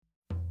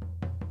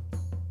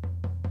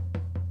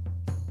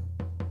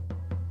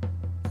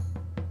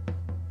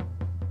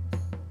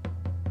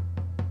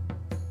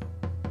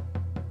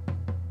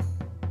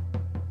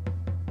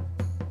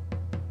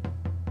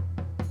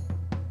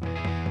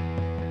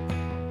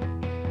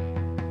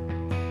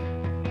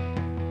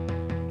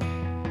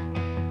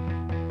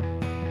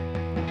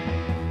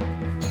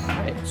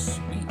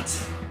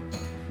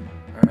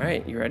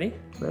right, you ready?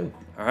 Ready.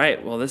 All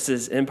right, well, this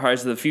is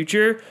Empires of the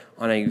Future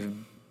on a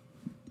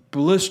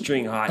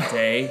blistering hot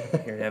day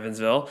here in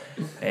Evansville,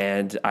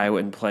 and I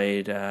went and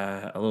played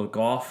a little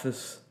golf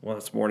this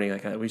morning.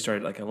 We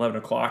started like 11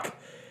 o'clock,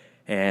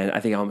 and I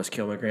think I almost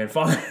killed my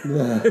grandfather.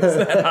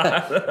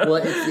 Well,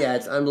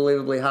 it's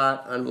unbelievably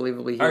hot,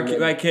 unbelievably humid.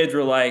 My kids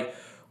were like,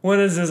 when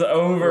is this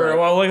over? Right.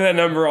 Well, look at that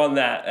number on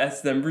that.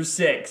 That's number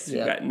 6. Yep.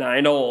 You got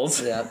 9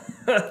 holes.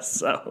 Yep.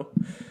 So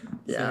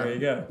there you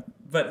go.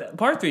 But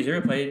par 3, you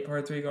ever played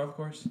par 3 golf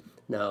course?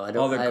 No, I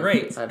don't. Oh, they're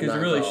great because they're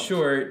really golfed.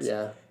 short.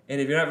 Yeah. And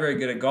if you're not very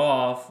good at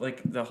golf,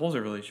 like the holes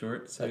are really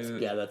short. So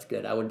That's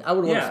good. I would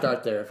want to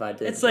start there if I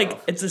did. It's golf.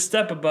 like it's a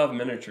step above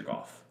miniature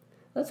golf.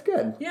 That's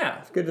good. Yeah.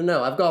 It's good to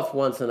know. I've golfed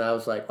once and I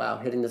was like, wow,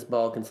 hitting this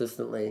ball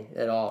consistently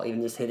at all,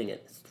 even just hitting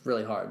it, it's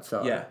really hard.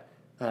 So yeah.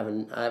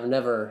 I've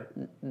never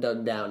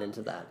dug down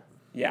into that.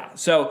 Yeah.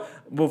 So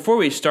before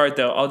we start,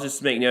 though, I'll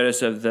just make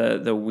notice of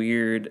the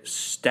weird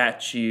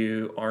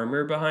statue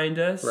armor behind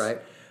us. Right.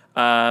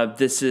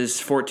 This is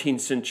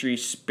 14th century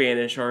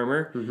Spanish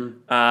armor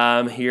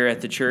here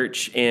at the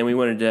church, and we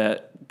wanted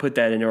to put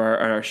that into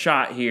our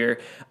shot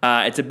here.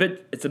 It's a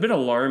bit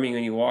alarming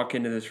when you walk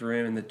into this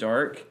room in the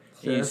dark.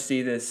 Sure. And you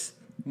see this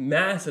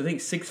mass, I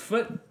think 6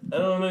 foot. I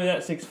don't know, maybe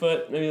not 6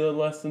 foot, maybe a little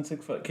less than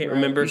 6 foot. Can't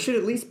remember. You should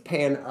at least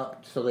pan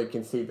up so they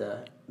can see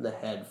the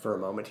head for a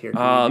moment here.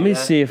 Let me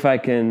see if I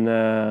can.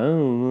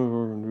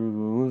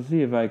 We'll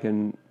see if I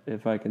can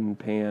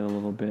pan a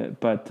little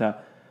bit,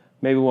 but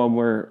maybe while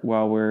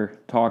we're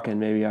talking,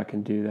 maybe I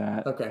can do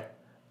that. Okay.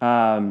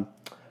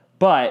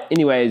 But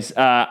anyways,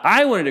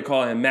 I wanted to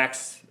call him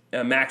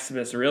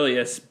Maximus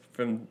Aurelius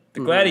from the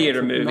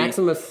Gladiator movie.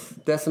 Maximus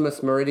Decimus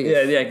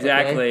Meridius. Yeah,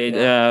 exactly.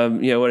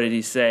 Okay. Yeah. What did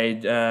he say?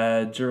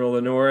 General of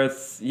the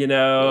North,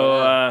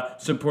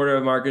 supporter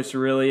of Marcus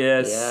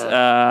Aurelius.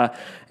 Yeah.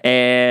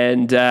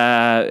 And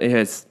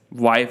his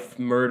wife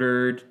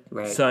murdered,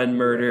 Right. son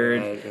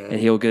murdered, Right. and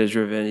he'll get his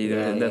revenge either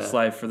in this yeah.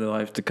 life or the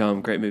life to come.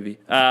 Great movie.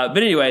 But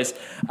anyways,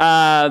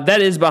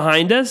 that is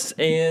behind us,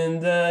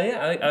 and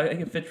I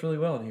think it fits really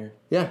well in here.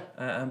 Yeah.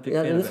 I'm a big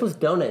Yeah, fan and of this it. was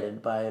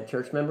donated by a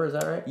church member, is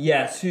that right?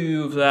 Yes,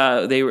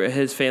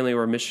 his family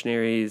were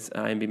missionaries,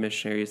 IMB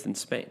missionaries in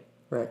Spain.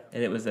 Right.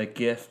 And it was a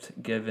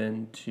gift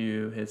given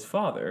to his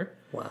father.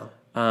 Wow.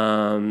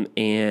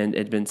 And it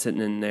had been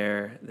sitting in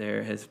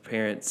his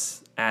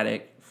parents'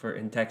 attic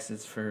in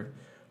Texas for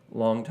a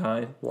long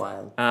time.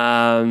 Wild.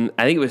 I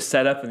think it was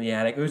set up in the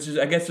attic, which is,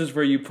 I guess, is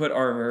where you put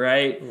armor,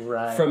 right?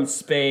 Right. From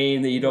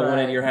Spain that you don't want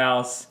in Right. your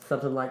house.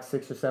 Something like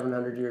 600 or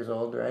 700 years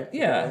old, right?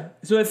 Yeah.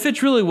 So it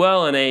fits really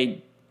well in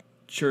a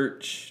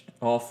church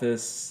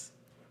office.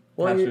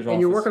 Well, pastor's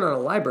and you're office. working on a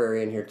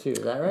library in here too,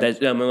 is that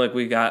right? Look,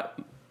 we've got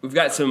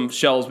some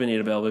shelves we need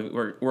to build.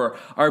 We're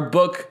our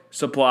book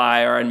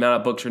supply, our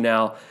amount of books are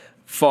now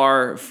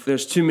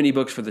there's too many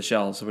books for the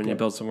shelves, so we need to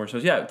build some more. So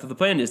the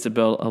plan is to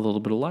build a little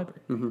bit of library.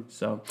 Mm-hmm.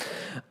 So,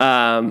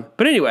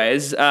 but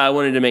anyways, I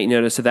wanted to make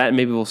notice of that, and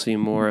maybe we'll see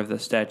more of the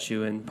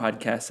statue in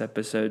podcast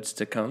episodes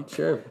to come.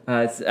 Sure.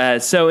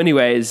 So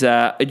anyways,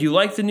 do you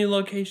like the new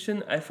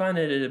location? I find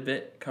it a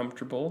bit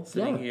comfortable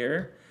sitting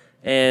here,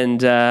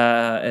 and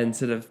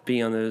instead of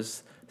being on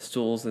those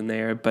stools in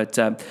there. But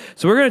so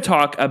we're going to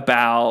talk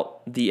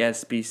about the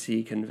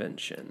SBC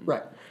convention.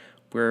 Right.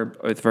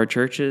 Both of our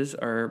churches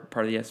are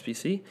part of the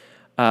SBC.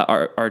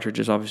 Our church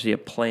is obviously a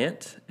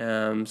plant,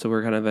 so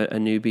we're kind of a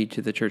newbie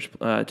to the church,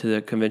 to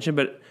the convention.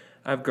 But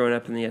I've grown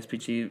up in the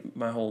SBC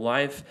my whole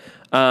life.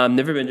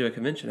 Never been to a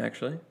convention,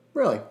 actually.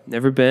 Really?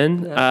 Never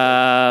been.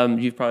 Yeah.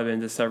 You've probably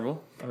been to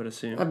several, I would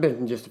assume. I've been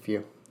in just a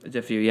few.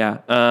 A few, yeah.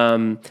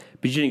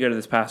 But you didn't go to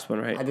this past one,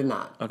 right? I did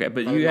not. Okay,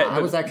 but I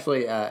was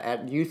actually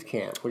at youth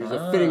camp, which is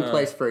a fitting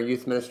place for a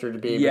youth minister to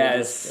be.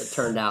 Yes. But it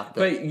turned out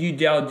that But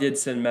you all did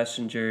send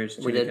messengers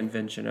to the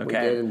convention,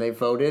 okay? We did, and they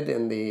voted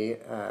in the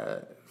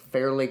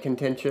fairly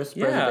contentious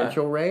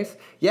presidential race.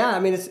 Yeah, I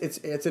mean, it's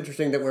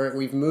interesting that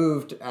we've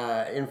moved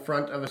in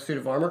front of a suit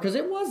of armor, because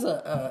it was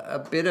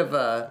a bit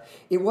of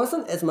it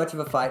wasn't as much of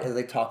a fight as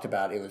they talked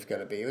about it was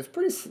going to be. It was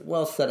pretty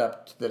well set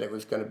up that it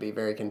was going to be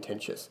very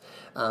contentious.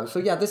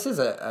 This is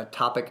a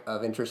topic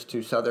of interest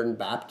to Southern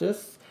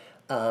Baptists.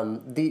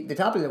 The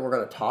topic that we're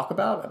going to talk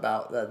about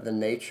the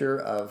nature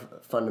of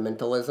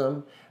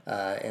fundamentalism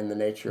and the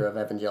nature of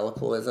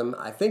evangelicalism,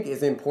 I think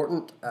is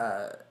important.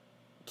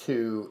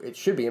 It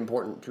should be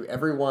important to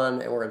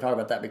everyone, and we're going to talk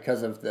about that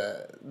because of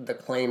the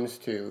claims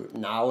to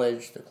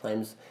knowledge, the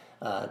claims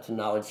to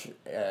knowledge,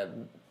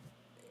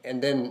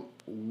 and then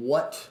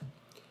what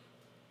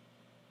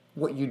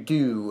you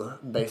do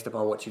based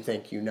upon what you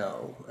think you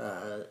know,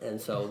 and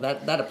so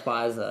that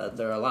applies.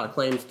 There are a lot of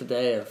claims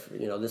today of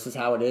this is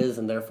how it is,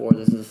 and therefore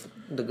this is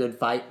the good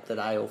fight that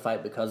I will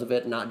fight because of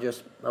it, not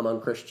just among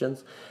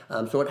Christians.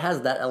 So it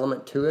has that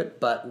element to it,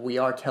 but we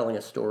are telling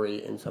a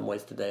story in some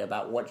ways today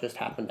about what just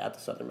happened at the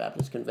Southern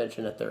Baptist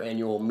Convention at their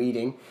annual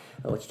meeting,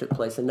 which took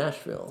place in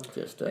Nashville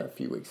just a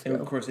few weeks ago.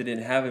 And of course, they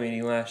didn't have a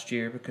meeting last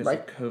year because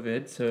of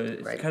COVID, so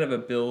it's kind of a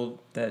build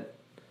that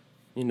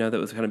that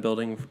was kind of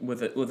building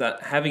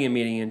without having a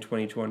meeting in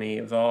 2020.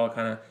 It was all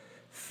kind of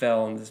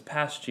fell in this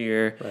past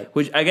year, right.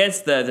 which I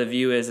guess the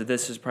view is that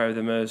this is probably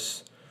the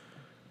most.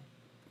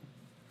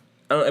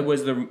 When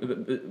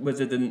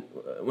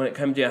it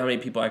comes to how many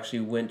people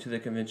actually went to the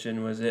convention,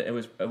 it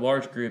was a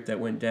large group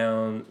that went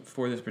down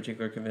for this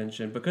particular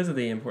convention because of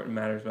the important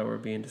matters that were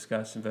being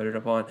discussed and voted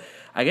upon.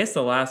 I guess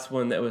the last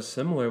one that was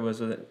similar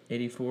was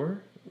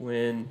 84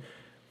 when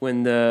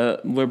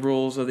the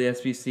liberals of the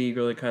SBC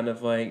really kind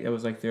of like, it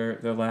was like their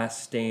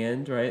last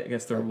stand, right? I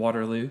guess their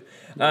Waterloo,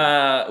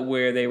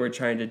 where they were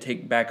trying to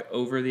take back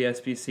over the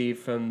SBC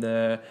from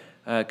the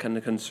kind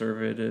of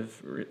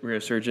conservative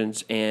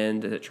resurgence,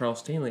 and Charles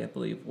Stanley, I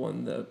believe,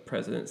 won the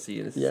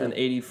presidency. This is in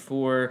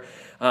 84,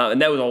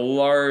 and that was a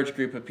large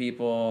group of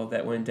people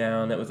that went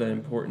down. That was an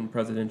important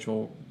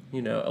presidential,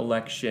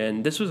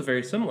 election. This was a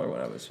very similar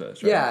one, I was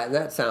supposed, right? Yeah,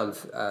 that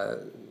sounds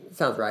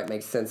right.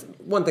 Makes sense.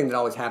 One thing that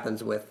always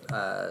happens with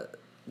the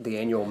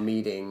annual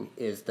meeting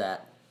is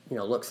that,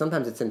 look,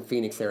 sometimes it's in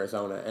Phoenix,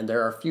 Arizona, and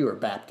there are fewer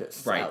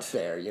Baptists out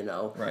there,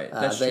 Right,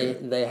 that's true.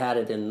 They had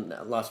it in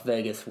Las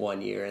Vegas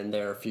one year, and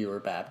there are fewer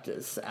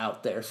Baptists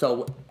out there.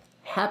 So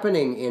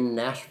happening in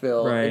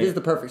Nashville, it is the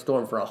perfect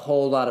storm for a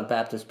whole lot of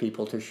Baptist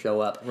people to show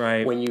up.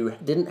 Right. When you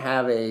didn't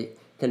have a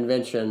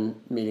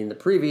convention meeting the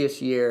previous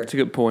year. That's a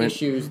good point.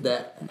 Issues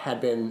that had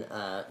been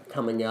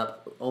coming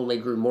up only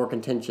grew more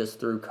contentious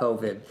through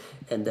COVID,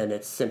 and then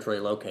it's centrally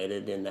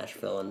located in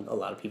Nashville, and a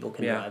lot of people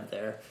can drive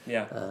there.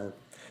 Yeah.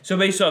 So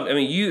based off,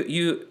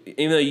 you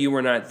even though you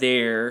were not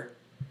there,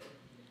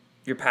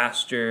 your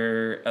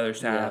pastor, other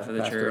staff of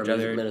the church,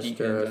 other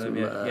deacons,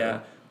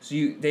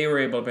 so they were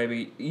able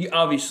to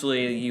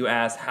obviously you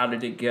asked how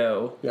did it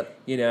go?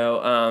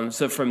 Yep.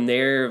 So from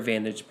their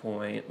vantage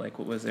point, like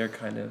what was their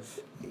kind of?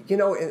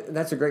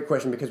 That's a great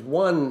question because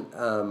one,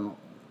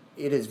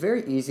 it is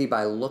very easy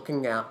by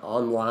looking at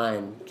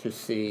online to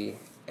see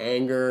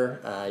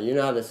anger. You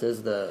know how this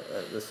is, the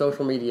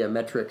social media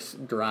metrics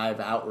drive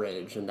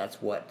outrage, and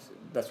that's what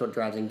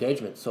drives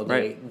engagement. So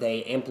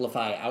they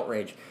amplify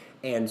outrage.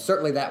 And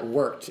certainly that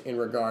worked in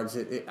regards.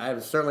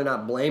 I'm certainly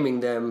not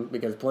blaming them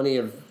because plenty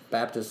of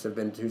Baptists have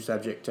been too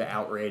subject to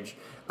outrage.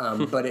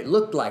 But it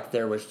looked like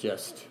there was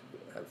just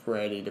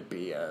ready to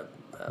be a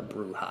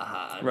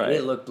brouhaha. I mean,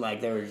 it looked like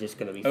there was just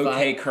going to be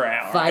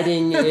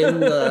fighting in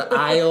the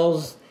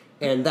aisles.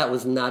 And that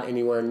was not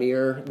anywhere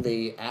near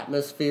the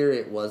atmosphere.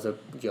 It was a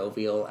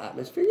jovial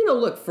atmosphere.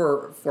 Look,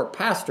 for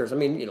pastors,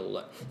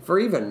 look, for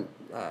even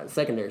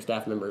secondary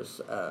staff members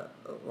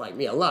like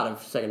me, a lot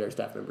of secondary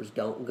staff members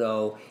don't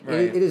go. Right.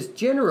 It is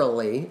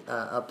generally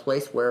a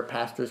place where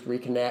pastors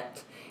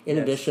reconnect in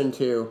addition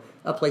to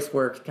a place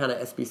where kind of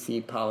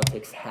SBC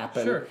politics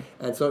happen. Sure.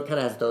 And so it kind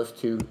of has those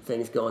two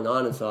things going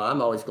on. And so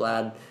I'm always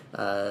glad.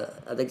 I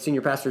think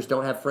senior pastors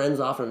don't have friends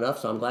often enough,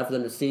 so I'm glad for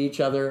them to see each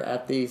other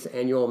at these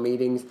annual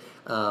meetings.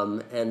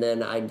 And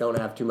then I don't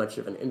have too much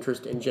of an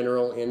interest in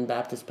general in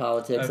Baptist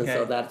politics, and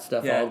so that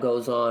stuff all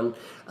goes on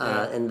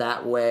in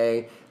that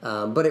way.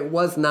 But it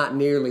was not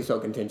nearly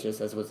so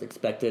contentious as was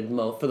expected.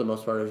 For the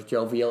most part, it was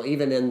jovial.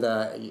 Even in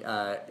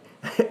the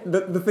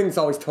the thing that's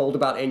always told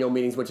about annual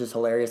meetings, which is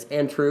hilarious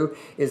and true,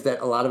 is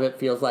that a lot of it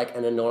feels like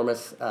an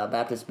enormous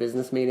Baptist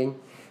business meeting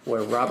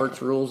where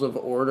Robert's Rules of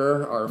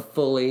Order are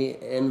fully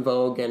in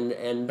vogue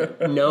and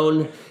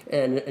known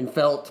and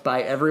felt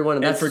by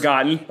everyone. And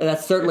forgotten. And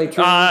that's certainly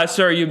true.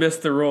 Sir, you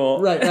missed the rule.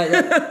 Right.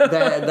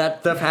 That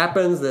stuff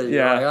happens. That,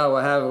 you're like, we'll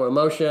have a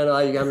motion.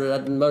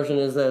 That motion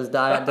is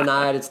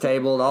denied. It's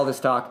tabled. All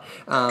this talk.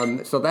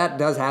 So that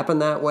does happen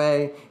that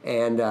way,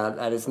 and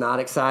that is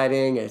not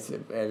exciting. It's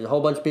a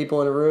whole bunch of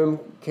people in a room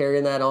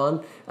carrying that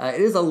on.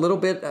 It is a little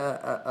bit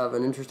of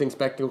an interesting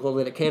spectacle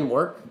that it can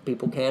work.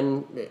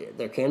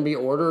 There can be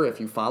order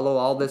if you follow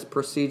all this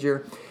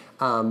procedure,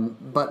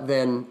 but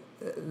then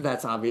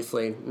that's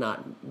obviously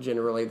not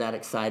generally that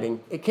exciting.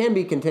 It can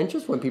be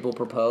contentious when people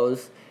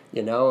propose,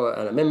 an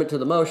amendment to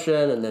the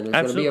motion, and then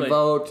there's going to be a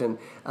vote. And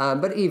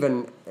but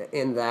even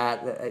in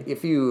that,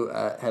 if you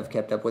have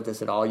kept up with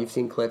this at all, you've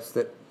seen clips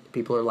that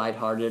people are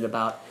lighthearted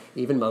about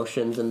even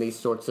motions and these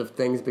sorts of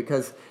things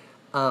because.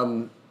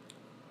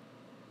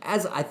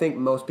 As I think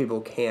most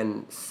people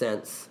can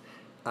sense,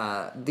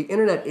 the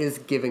internet is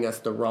giving us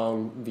the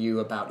wrong view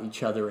about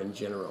each other in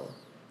general.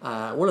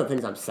 One of the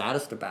things I'm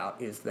saddest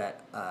about is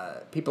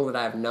that people that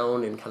I've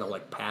known in kind of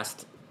like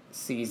past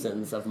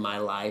seasons of my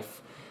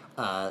life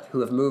who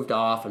have moved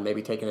off and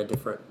maybe taken a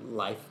different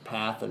life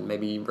path and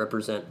maybe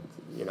represent,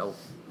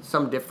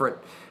 some different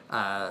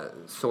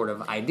sort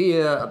of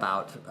idea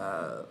about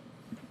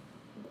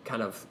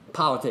kind of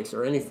politics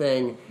or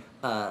anything,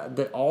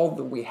 that all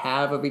that we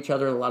have of each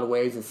other in a lot of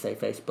ways is, say,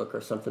 Facebook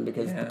or something,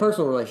 because the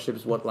personal relationship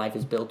is what life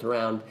is built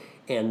around.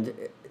 And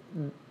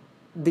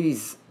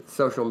these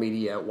social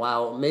media,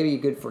 while maybe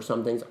good for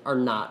some things, are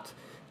not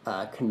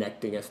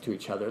connecting us to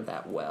each other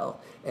that well.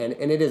 And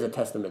it is a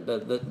testament.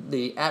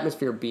 The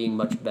atmosphere being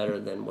much better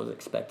than was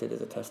expected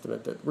is a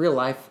testament that real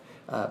life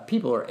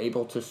people are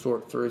able to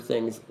sort through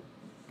things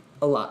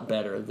a lot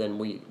better than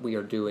we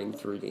are doing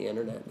through the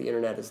internet. The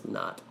internet is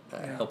not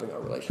helping our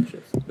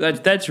relationships.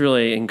 That's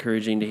really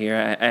encouraging to hear.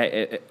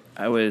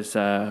 I was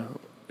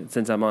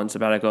since I'm on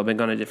sabbatical, I've been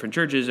going to different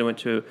churches. I went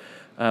to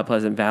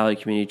Pleasant Valley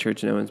Community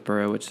Church in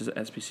Owensboro, which is an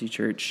SBC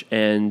church,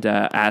 and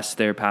asked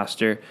their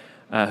pastor,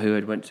 who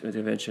had went to the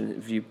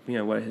convention,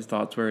 what his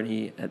thoughts were, and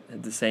he had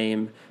the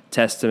same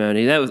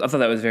testimony. I thought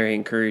that was very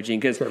encouraging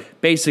because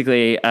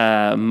basically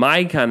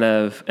my kind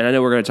of, and I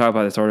know we're going to talk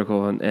about this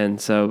article, and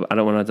so I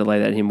don't want to delay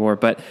that anymore,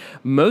 but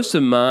most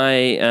of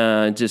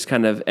my just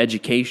kind of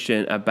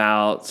education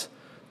about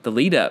the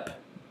lead up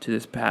to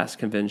this past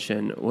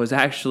convention was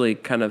actually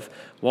kind of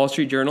Wall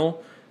Street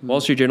Journal. Mm-hmm. Wall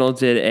Street Journal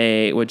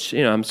did which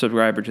I'm a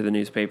subscriber to the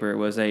newspaper. It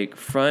was a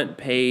front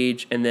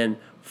page and then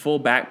full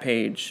back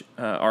page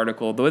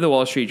article. The way the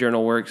Wall Street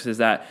Journal works is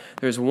that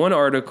there's one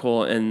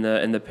article in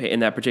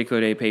that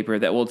particular day paper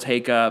that will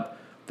take up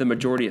the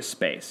majority of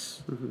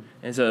space,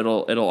 and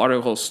so it'll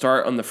article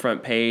start on the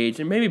front page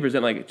and maybe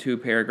present like 2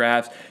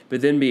 paragraphs,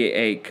 but then be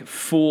a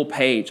full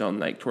page on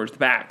like towards the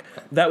back.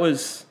 That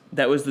was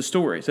the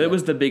story. So it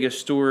was the biggest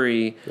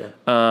story,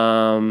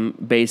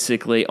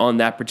 basically, on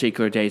that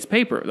particular day's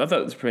paper. I thought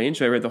it was pretty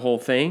interesting. I read the whole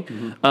thing.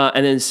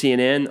 And then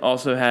CNN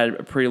also had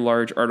a pretty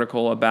large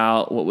article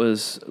about what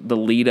was the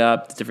lead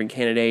up, the different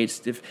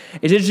candidates. It's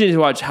interesting to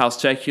watch how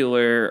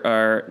secular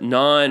or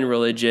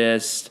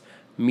non-religious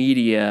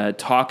media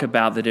talk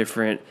about the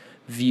different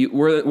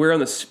where on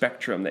the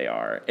spectrum they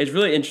are. It's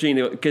really interesting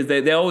because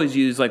they always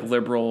use like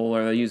liberal,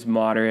 or they use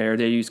moderate, or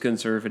they use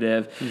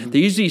conservative. They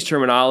use these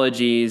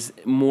terminologies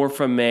more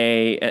from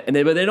but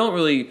they don't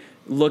really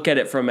look at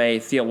it from a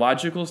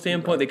theological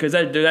standpoint, because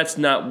that's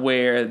not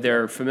where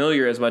they're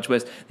familiar as much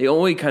with. They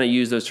only kind of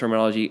use those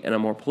terminology in a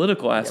more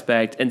political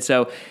aspect, and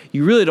so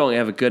you really don't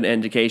have a good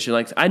indication.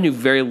 Like, I knew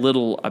very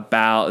little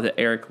about the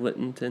Eric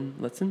Litton,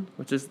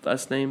 what's his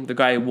last name? The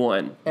guy who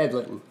won. Ed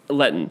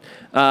Litton.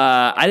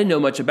 I didn't know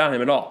much about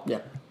him at all.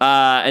 Yeah.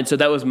 And so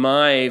that was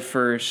my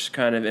first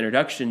kind of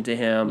introduction to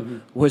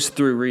him, was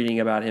through reading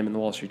about him in the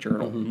Wall Street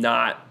Journal,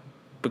 not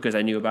because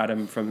I knew about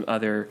him from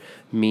other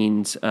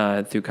means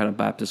through kind of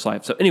Baptist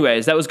life. So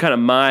anyways, that was kind of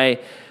my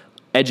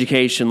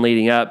education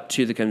leading up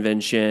to the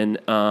convention.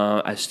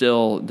 I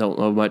still don't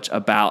know much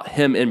about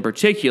him in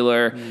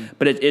particular,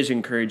 but it is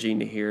encouraging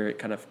to hear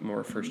kind of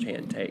more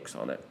firsthand takes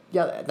on it.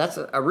 Yeah, that's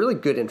a really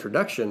good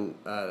introduction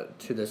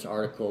to this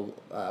article.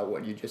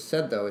 What you just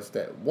said, though, is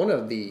that one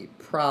of the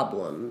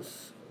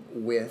problems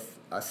with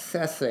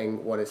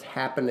assessing what is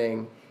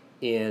happening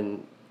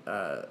in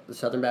the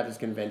Southern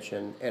Baptist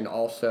Convention, and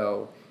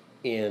also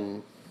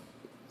in,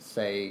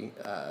 say,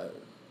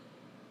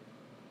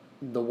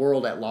 the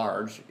world at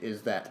large,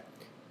 is that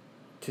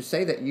to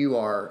say that you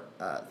are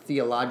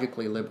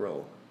theologically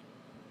liberal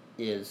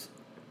is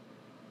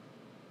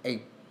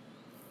a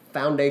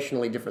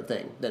foundationally different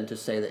thing than to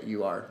say that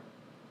you are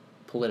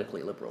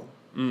politically liberal.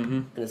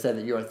 And to say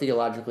that you are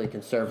theologically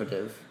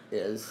conservative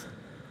is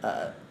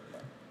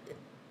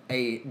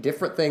a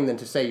different thing than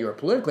to say you are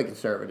politically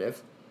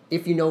conservative,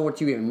 if you know what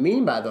you even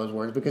mean by those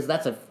words, because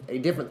that's a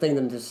different thing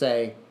than to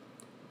say,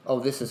 oh,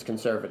 this is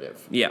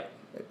conservative. Yeah.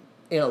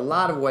 In a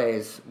lot of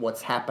ways,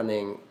 what's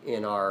happening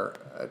in our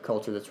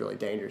culture that's really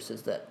dangerous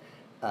is that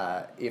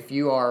if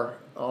you are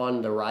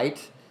on the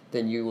right,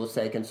 then you will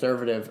say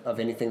conservative of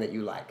anything that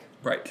you like.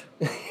 Right.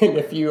 And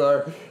if you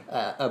are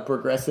a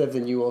progressive,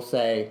 then you will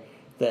say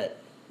that,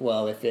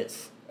 well, if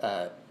it's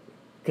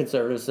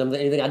conservative,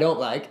 anything I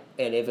don't like,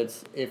 and if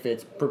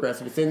it's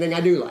progressive, it's anything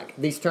I do like.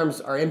 These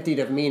terms are emptied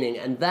of meaning,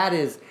 and that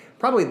is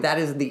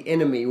the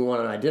enemy we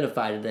want to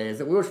identify today, is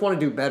that we just want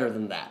to do better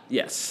than that.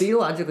 Yes.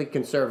 Theologically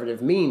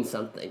conservative means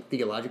something.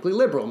 Theologically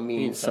liberal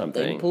means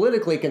something.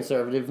 Politically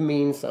conservative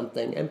means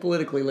something. And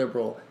politically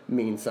liberal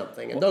means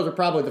something. And those are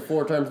probably the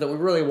 4 terms that we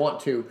really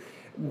want to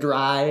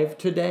drive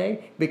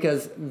today,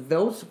 because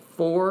those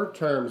 4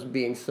 terms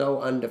being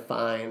so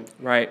undefined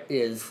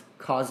is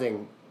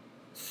causing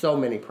so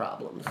many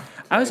problems.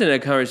 I was in a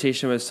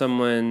conversation with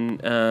someone.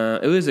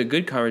 It was a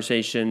good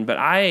conversation, but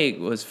I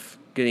was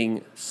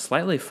getting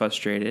slightly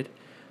frustrated.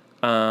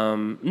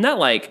 Not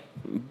like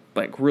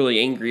really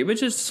angry, but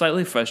just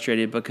slightly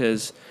frustrated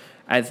because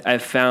I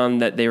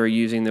found that they were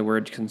using the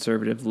word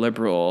conservative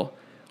liberal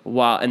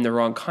while in the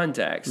wrong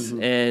context.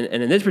 And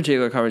in this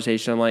particular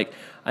conversation, I'm like,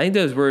 I think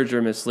those words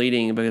are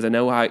misleading, because I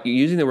know how you're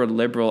using the word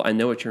liberal. I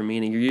know what you're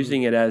meaning. You're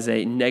using it as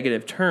a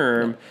negative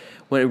term,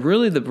 when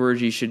really the word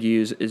you should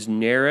use is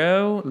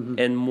narrow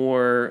and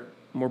more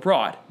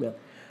broad. Yeah.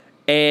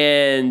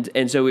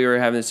 And so we were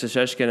having this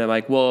discussion, and I'm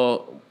like,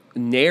 well,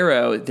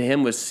 narrow to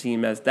him was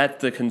seen as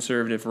that's the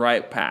conservative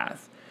right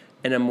path,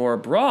 and a more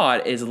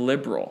broad is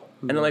liberal.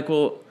 And I'm like,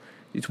 well,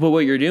 what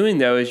you're doing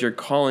though is you're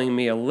calling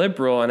me a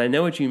liberal, and I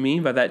know what you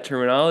mean by that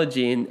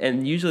terminology,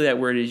 and usually that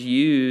word is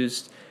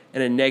used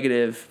in a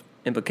negative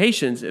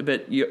implications,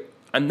 but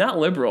I'm not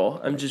liberal.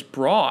 I'm just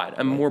broad.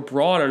 I'm more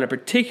broad on a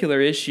particular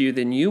issue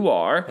than you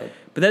are,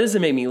 but that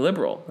doesn't make me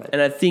liberal.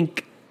 And I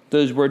think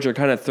those words are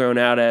kind of thrown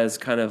out as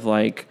kind of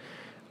like,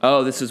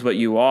 oh, this is what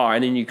you are,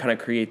 and then you kind of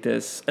create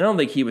this. I don't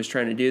think he was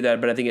trying to do that,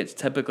 but I think it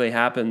typically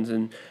happens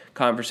in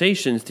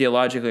conversations,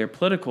 theologically or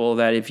political,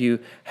 that if you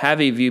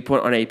have a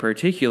viewpoint on a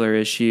particular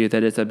issue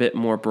that is a bit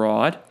more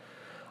broad,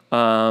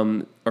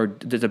 or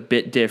that's a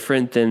bit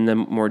different than the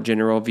more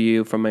general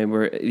view from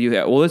where you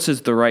have, well, this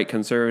is the right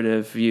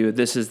conservative view,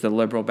 this is the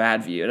liberal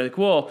bad view. And I'm like,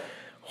 well,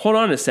 hold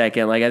on a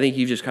second. Like, I think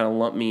you just kind of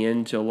lumped me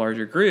into a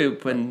larger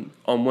group and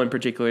on one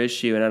particular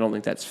issue, and I don't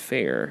think that's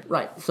fair.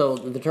 Right. So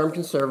the term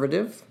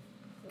conservative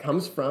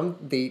comes from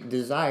the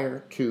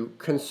desire to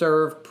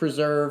conserve,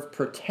 preserve,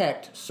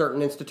 protect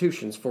certain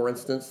institutions. For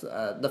instance,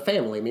 the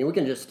family. I mean, we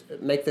can just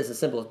make this as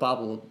simple as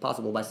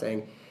possible by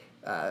saying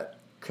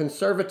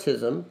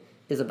conservatism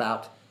is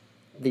about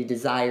the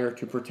desire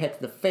to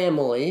protect the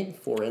family,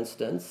 for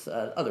instance,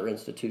 other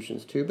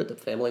institutions too, but the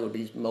family would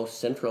be most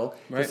central.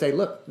 Right. To say,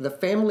 look, the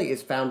family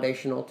is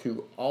foundational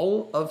to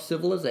all of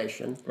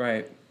civilization.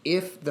 Right.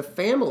 If the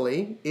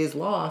family is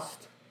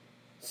lost,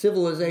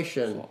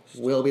 civilization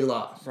will be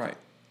lost. Right.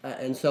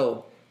 And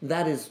so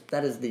that is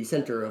the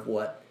center of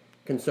what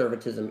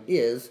conservatism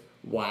is,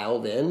 while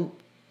then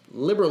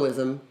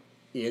liberalism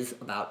is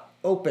about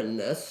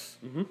openness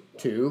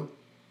to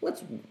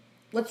let's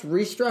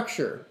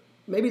restructure.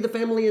 Maybe the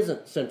family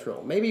isn't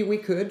central. Maybe we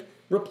could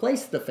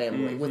replace the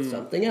family with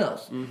something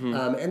else.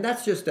 And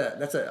that's just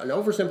an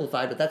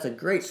oversimplified, but that's a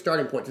great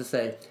starting point to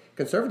say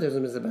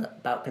conservatism is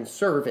about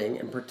conserving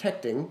and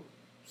protecting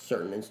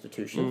certain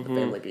institutions, the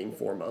family being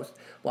foremost,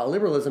 while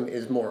liberalism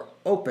is more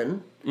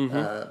open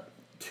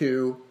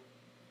to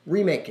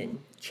remaking,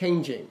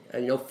 changing.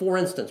 For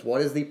instance,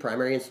 what is the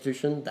primary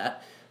institution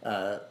that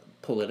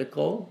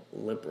political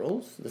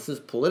liberals, this is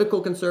political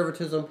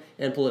conservatism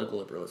and political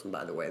liberalism,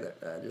 by the way,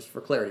 that just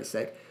for clarity's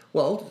sake.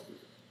 Well,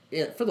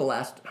 for the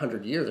last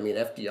 100 years, I mean,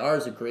 FDR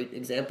is a great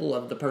example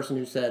of the person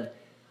who said,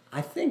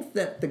 I think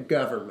that the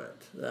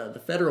government,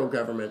 the federal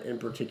government in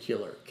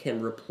particular,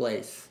 can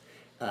replace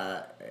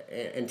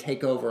and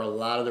take over a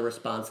lot of the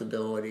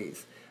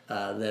responsibilities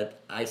that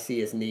I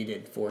see as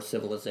needed for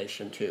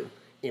civilization to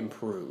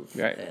improve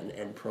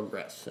and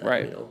progress.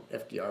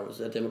 FDR was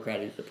a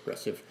Democrat. He was a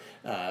progressive,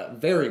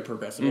 very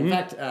progressive. In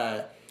fact,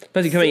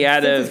 especially coming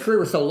out of his career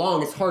was so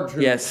long, it's hard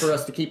for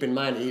us to keep in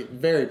mind. He's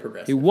very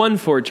progressive. He won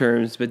 4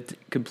 terms, but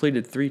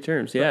completed 3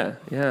 terms. Yeah,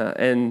 yeah.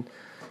 And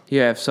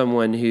you have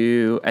someone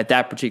who, at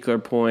that particular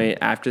point,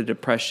 after the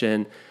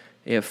Depression,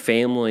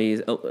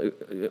 families,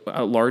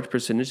 a large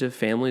percentage of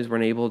families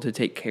weren't able to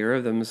take care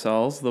of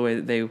themselves the way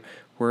that they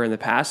were in the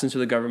past. And so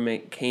the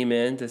government came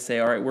in to say,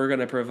 all right, we're going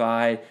to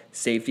provide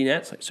safety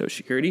nets like Social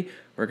Security.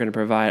 We're going to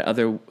provide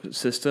other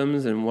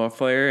systems and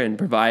welfare and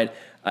provide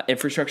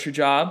infrastructure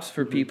jobs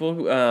for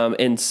people.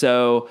 And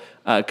so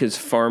because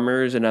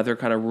farmers and other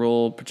kind of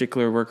rural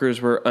particular workers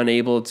were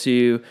unable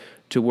to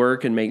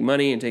work and make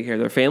money and take care of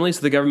their families.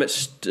 So the government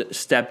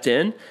stepped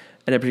in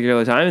at a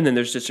particular time. And then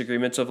there's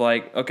disagreements of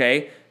like,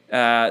 okay,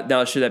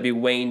 now should that be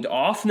waned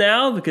off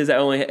now? Because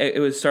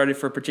it was started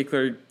for a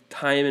particular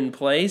time and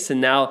place. And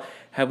now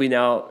have we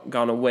now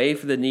gone away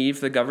for the need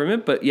for the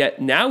government? But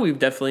yet now we've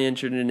definitely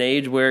entered an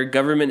age where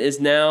government is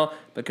now,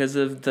 because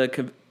of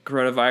the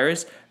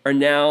coronavirus, are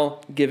now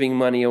giving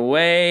money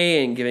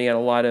away and giving out a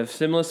lot of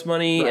stimulus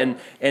money. Right.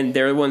 And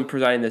they're the one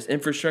providing this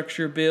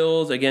infrastructure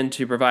bills, again,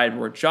 to provide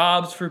more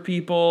jobs for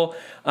people.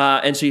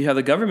 And so you have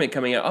the government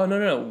coming out,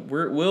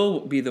 we'll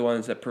be the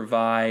ones that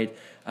provide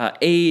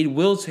aid,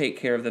 will take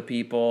care of the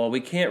people.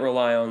 We can't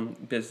rely on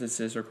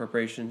businesses or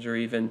corporations or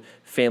even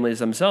families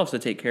themselves to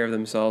take care of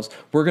themselves.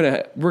 We're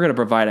gonna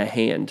provide a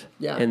hand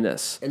in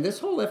this. And this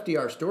whole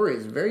FDR story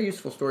is a very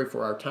useful story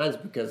for our times,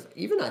 because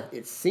even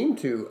it seemed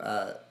to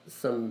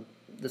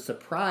the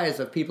surprise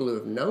of people who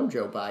have known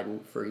Joe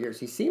Biden for years,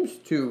 he seems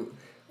to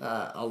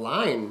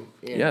align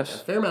in a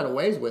fair amount of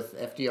ways with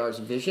FDR's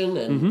vision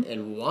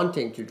and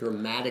wanting to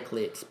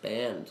dramatically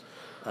expand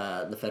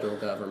the federal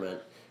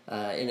government.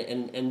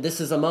 And this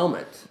is a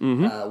moment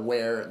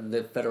where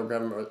the federal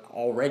government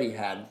already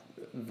had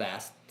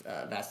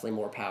vastly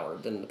more power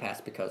than in the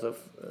past because of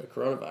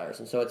coronavirus.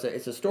 And so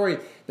it's a story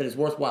that is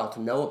worthwhile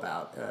to know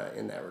about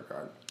in that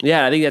regard.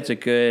 Yeah, I think that's a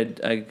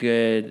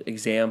good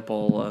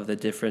example of the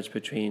difference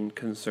between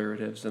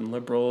conservatives and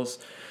liberals.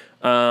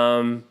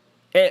 And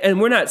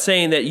we're not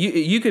saying that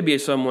you could be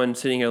someone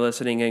sitting here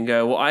listening and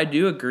go, well, I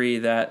do agree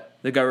that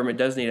the government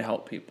does need to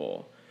help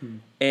people.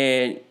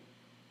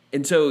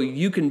 And so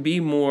you can be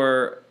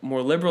more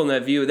liberal in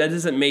that view. That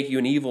doesn't make you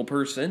an evil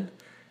person.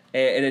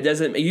 And it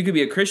doesn't. You could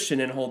be a Christian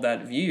and hold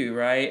that view,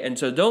 right? And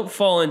so don't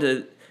fall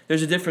into.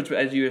 There's a difference,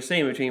 as you were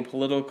saying, between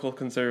political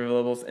conservative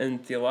liberals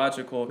and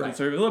theological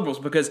conservative liberals,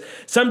 because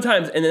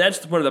sometimes, and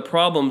that's one of the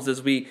problems,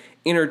 is we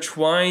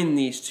intertwine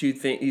these two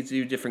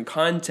different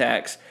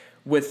contexts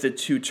with the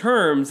two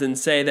terms and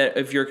say that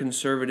if you're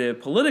conservative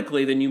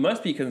politically, then you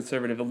must be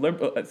conservative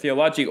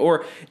theologically,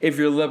 or if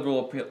you're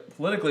liberal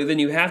politically, then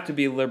you have to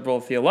be liberal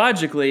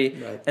theologically,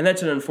 and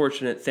that's an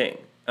unfortunate thing.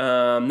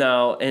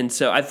 And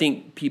so I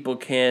think people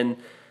can,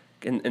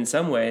 in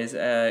some ways,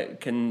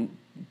 can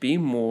be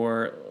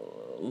more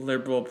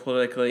liberal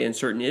politically in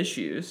certain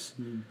issues,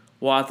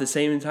 while at the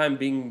same time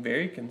being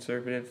very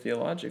conservative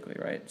theologically,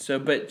 right? So,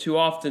 but too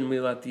often we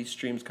let these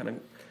streams kind of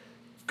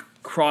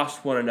cross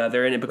one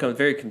another, and it becomes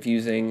very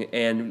confusing,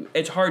 and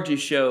it's hard to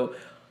show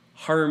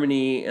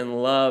harmony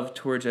and love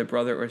towards a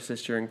brother or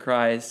sister in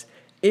Christ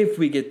if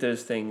we get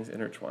those things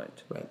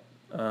intertwined. Right.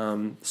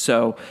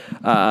 So,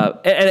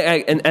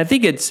 and I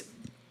think it's,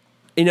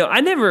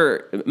 I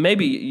never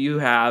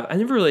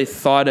really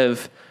thought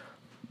of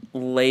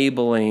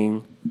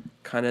labeling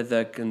kind of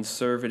the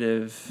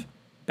conservative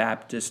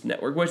Baptist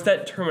network, which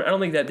that term, I don't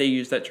think that they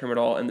use that term at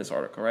all in this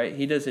article, right?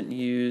 He doesn't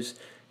use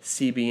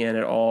CBN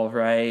at all,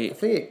 right? I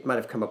think it might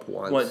have come up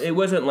once. Well, it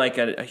wasn't like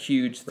a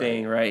huge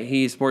thing, right?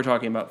 He's more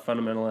talking about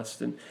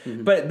fundamentalists,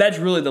 but that's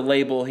really the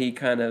label he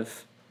kind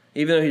of,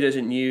 even though he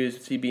doesn't use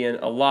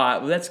CBN a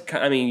lot,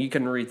 you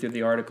can read through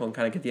the article and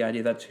kind of get the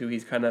idea that's who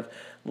he's kind of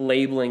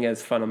labeling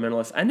as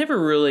fundamentalist. I never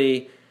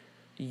really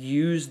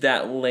used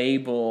that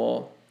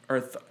label,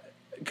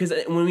 because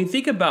when we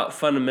think about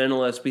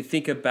fundamentalists, we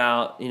think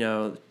about,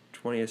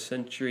 20th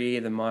century,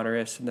 the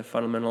moderates and the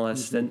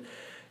fundamentalists,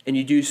 and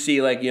you do see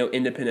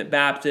independent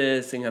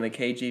Baptists and kind of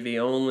KJV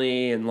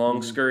only and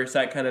long skirts,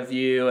 that kind of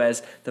view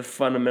as the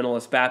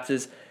fundamentalist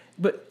Baptists.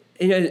 But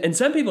and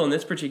some people in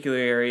this particular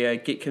area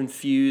get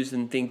confused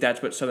and think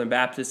that's what Southern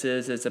Baptist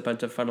is. It's a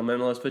bunch of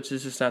fundamentalists, which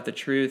is just not the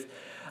truth.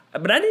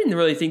 But I didn't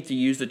really think to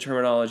use the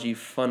terminology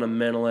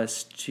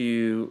fundamentalist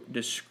to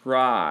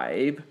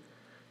describe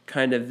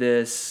kind of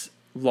this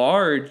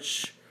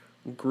large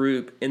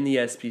group in the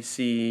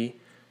SBC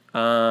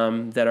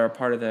that are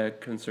part of the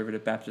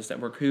Conservative Baptist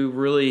Network, who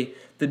really,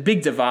 the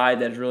big divide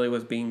that really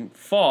was being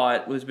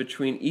fought was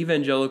between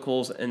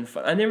evangelicals and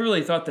I never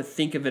really thought to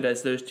think of it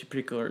as those two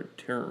particular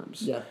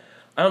terms. Yeah.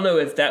 I don't know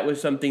if that was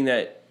something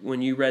that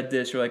when you read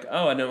this, you're like,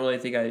 oh, I don't really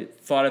think I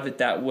thought of it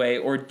that way,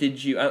 or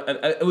did you?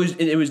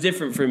 It was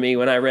different for me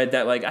when I read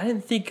that. Like, I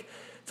didn't think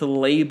to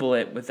label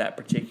it with that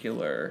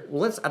particular.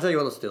 Well, I'll tell you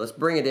what. Let's do. Let's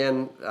bring it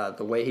in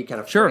the way he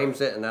kind of frames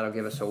it, and that'll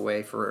give us a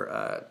way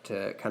for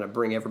to kind of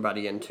bring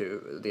everybody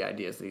into the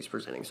ideas that he's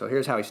presenting. So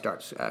here's how he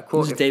starts.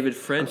 Quote, this is David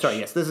French. I'm sorry.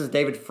 Yes, this is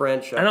David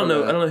French. I don't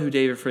know who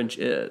David French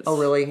is. Oh,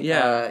 really?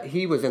 Yeah.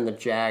 He was in the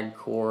JAG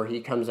Corps. He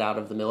comes out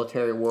of the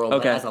military world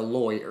as a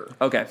lawyer.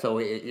 Okay. So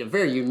a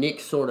very unique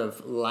sort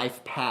of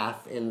life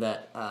path in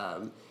that.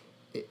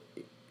 It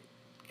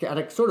had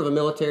a sort of a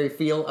military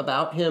feel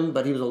about him,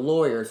 but he was a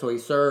lawyer, so he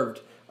served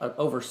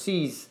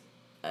overseas,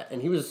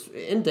 and he was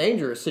in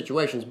dangerous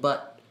situations,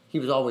 but he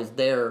was always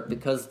there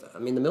because, the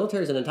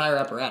military is an entire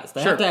apparatus.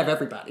 They have to have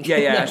everybody. Yeah,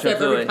 they have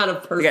absolutely. To have every kind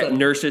of person. They got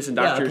nurses and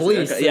doctors.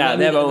 Police. They have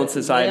their own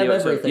society. They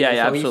have everything. Yeah, so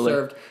absolutely. He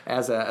served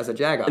as a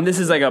JAG officer. And this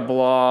is like a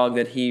blog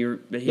that he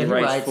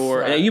writes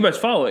for. And you must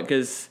follow it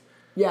because...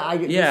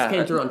 This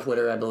came through on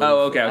Twitter, I believe.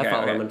 Oh, okay. I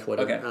follow him on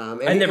Twitter.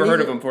 Okay. I've never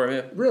heard of him before.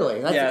 Yeah. Really?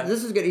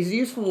 This is good. He's a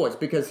useful voice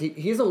because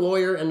he's a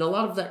lawyer, and a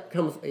lot of that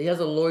comes. He has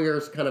a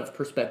lawyer's kind of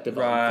perspective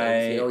on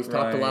things. He's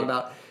talked a lot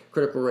about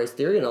critical race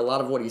theory, and a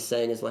lot of what he's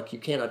saying is like you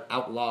can't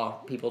outlaw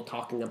people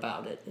talking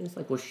about it. And it's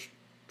like, well,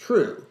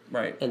 true.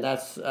 Right. And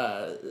that's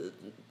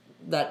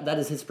that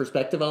is his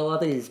perspective on a lot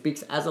of things. He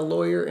speaks as a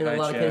lawyer in a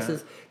lot of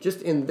cases.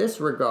 Just in this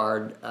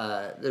regard,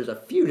 there's a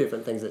few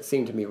different things that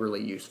seem to me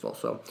really useful.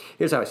 So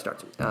here's how he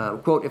starts.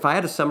 Quote, if I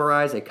had to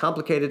summarize a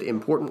complicated,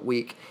 important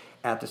week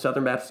at the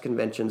Southern Baptist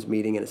Convention's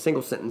meeting in a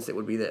single sentence, it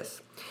would be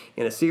this.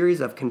 In a series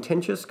of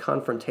contentious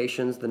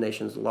confrontations, the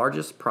nation's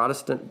largest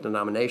Protestant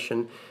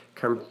denomination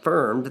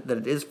confirmed that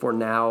it is for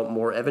now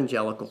more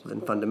evangelical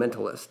than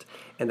fundamentalist,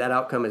 and that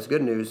outcome is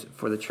good news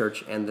for the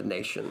church and the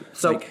nation.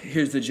 So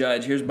here's the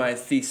judge. Here's my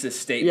thesis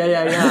statement.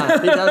 Yeah.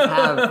 He does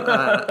have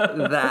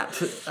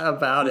that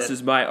about this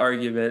is my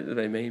argument,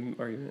 my main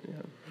argument.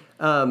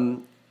 Yeah.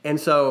 And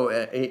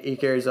so he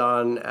carries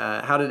on,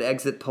 how did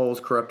exit polls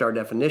corrupt our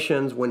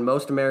definitions? When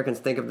most Americans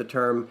think of the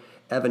term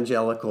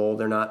evangelical,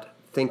 they're not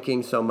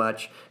thinking so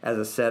much as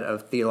a set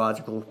of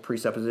theological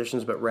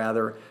presuppositions, but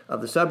rather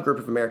of the subgroup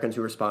of Americans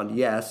who respond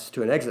yes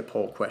to an exit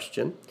poll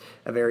question,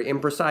 a very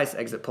imprecise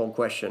exit poll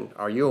question.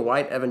 Are you a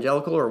white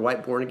evangelical or a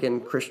white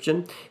born-again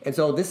Christian? And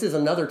so this is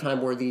another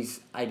time where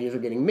these ideas are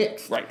getting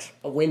mixed. Right.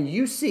 When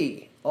you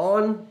see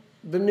on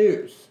the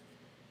news,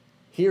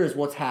 here's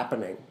what's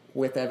happening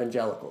with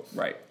evangelicals.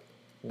 Right.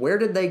 Where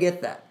did they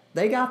get that?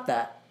 They got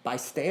that by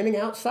standing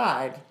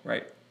outside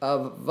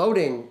of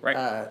voting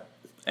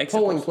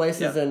polling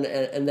places, and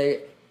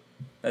they...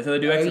 That's how they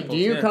do exit polls.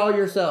 Do you call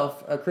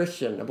yourself a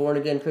Christian, a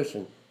born-again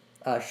Christian?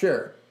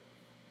 Sure.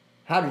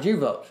 How did you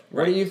vote?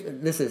 What do you...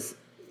 This is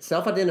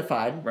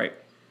self-identified,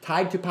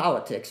 tied to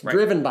politics,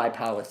 driven by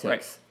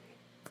politics.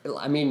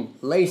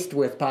 Laced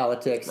with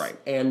politics. Right.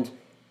 And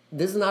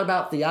this is not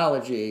about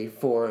theology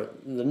for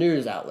the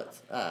news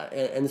outlets.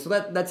 And so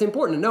that's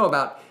important to know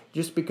about,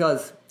 just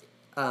because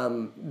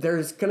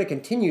there's going to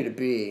continue to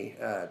be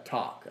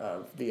talk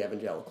of the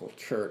evangelical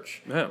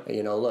church. Yeah.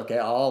 Look,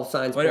 all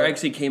signs... What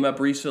actually came up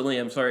recently,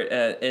 I'm sorry,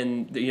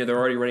 and they're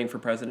already running for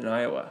president in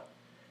Iowa.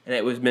 And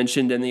it was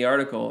mentioned in the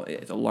article.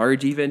 It's a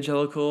large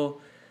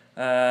evangelical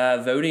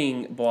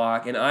voting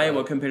block in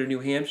Iowa compared to New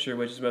Hampshire,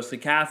 which is mostly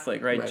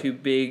Catholic, right? Two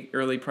big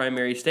early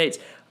primary states.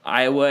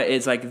 Iowa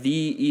is like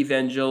the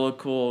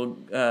evangelical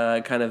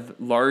kind of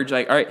large,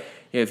 like, all right,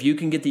 if you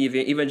can get the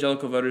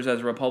evangelical voters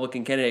as a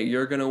Republican candidate,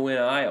 you're going to win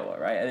Iowa,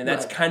 right? And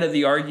that's kind of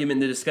the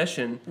argument, the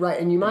discussion.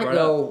 Right, and you might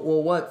go,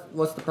 well,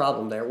 what's the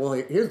problem there? Well,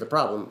 here's the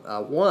problem.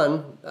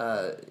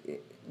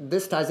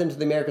 This ties into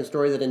the American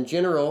story that in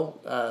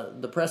general,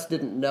 the press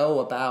didn't know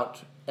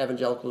about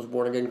evangelicals,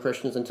 born-again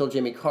Christians until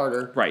Jimmy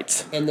Carter.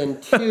 Right. And then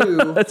two...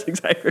 That's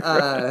exactly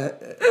right.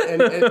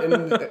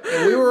 And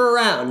we were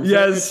around.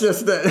 Yes. It's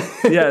just that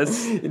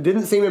it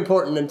didn't seem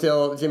important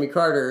until Jimmy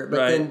Carter.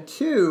 But then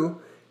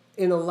two,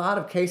 in a lot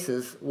of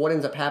cases, what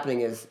ends up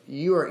happening is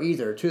you are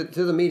either, to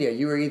the media,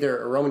 you are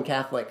either a Roman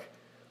Catholic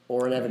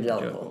or an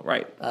evangelical.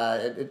 Right.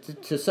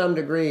 To some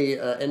degree,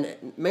 and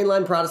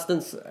mainline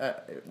Protestants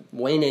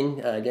waning.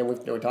 Again, we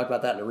talked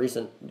about that in a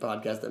recent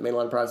podcast, that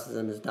mainline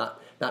Protestantism is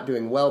not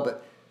doing well,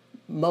 but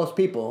most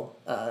people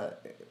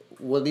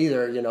will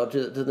either,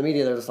 to the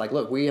media, they're just like,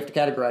 look, we have to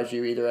categorize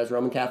you either as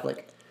Roman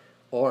Catholic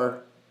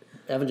or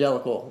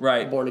evangelical,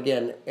 born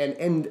again.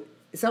 And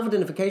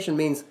self-identification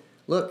means,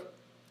 look,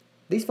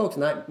 these folks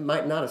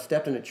might not have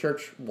stepped into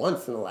church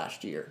once in the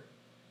last year.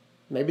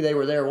 Maybe they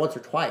were there once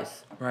or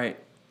twice. Right.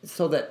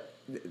 So that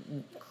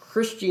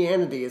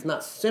Christianity is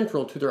not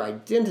central to their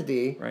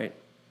identity. Right.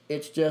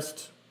 It's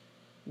just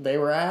they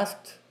were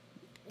asked,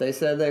 they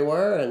said they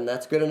were, and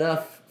that's good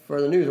enough for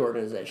the news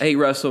organization. I think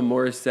Russell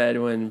Moore said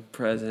when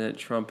President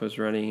Trump was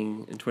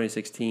running in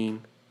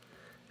 2016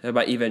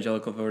 about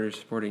evangelical voters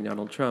supporting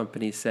Donald Trump,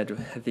 and he said,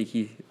 I think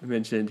he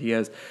mentioned, he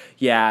goes,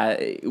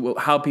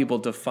 how people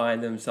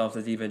define themselves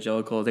as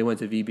evangelical, they went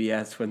to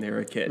VBS when they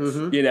were kids,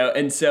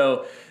 and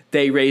so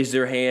they raised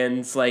their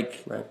hands in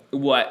the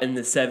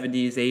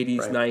 70s,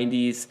 80s,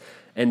 90s,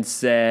 and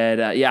said,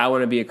 I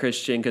want to be a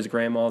Christian because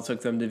grandma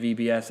took them to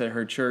VBS at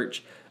her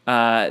church.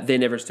 They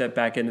never stepped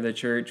back into the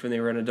church when they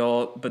were an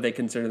adult, but they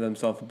consider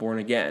themselves born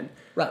again.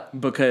 Right.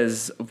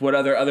 Because of what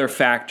other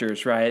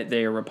factors, right?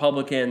 They are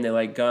Republican, they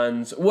like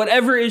guns,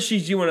 whatever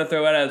issues you want to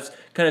throw out as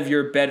kind of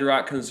your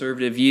bedrock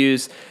conservative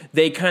views,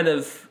 they kind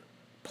of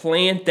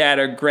plant that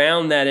or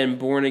ground that in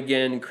born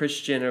again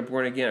Christian or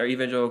born again or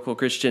evangelical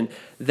Christian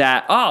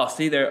that,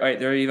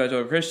 they're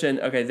evangelical Christian,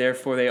 okay,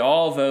 therefore they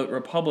all vote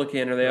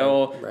Republican or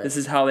this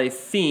is how they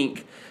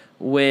think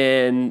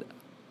when...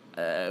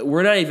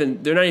 they're not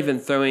even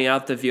throwing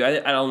out the view. I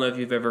don't know if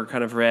you've ever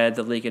kind of read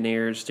the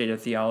Ligonier's State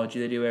of Theology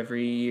they do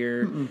every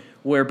year,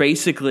 where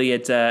basically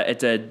it's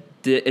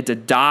a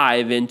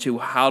dive into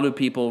how do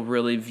people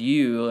really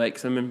view like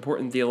some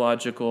important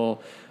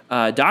theological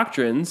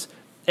doctrines.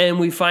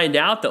 And we find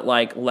out that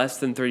like less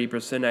than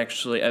 30%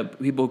 actually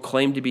people who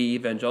claim to be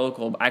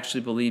evangelical actually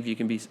believe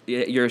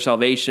your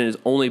salvation is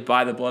only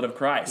by the blood of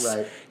Christ.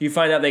 Right. You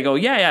find out they go,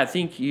 I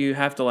think you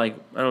have to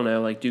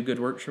do good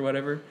works or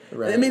whatever.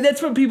 Right. I mean,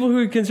 that's what people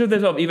who consider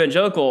themselves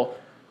evangelical.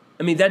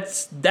 I mean,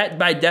 that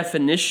by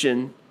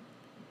definition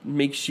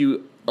makes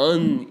you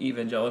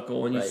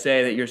un-evangelical when you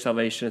say that your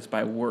salvation is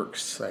by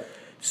works. Right.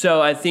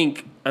 So I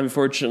think,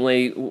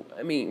 unfortunately,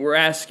 we're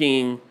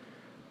asking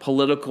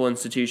political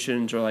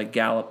institutions or like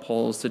Gallup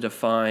polls to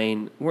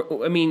define.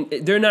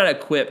 They're not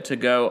equipped to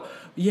go,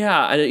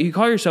 you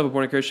call yourself a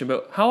born-again Christian,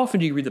 but how often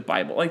do you read the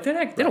Bible? Like they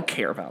don't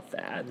care about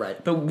that.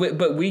 Right.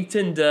 But we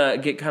tend to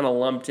get kind of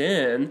lumped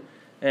in,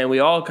 and we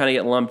all kind of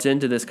get lumped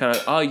into this kind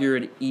of, you're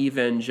an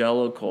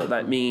evangelical.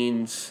 That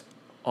means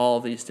all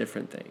these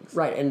different things.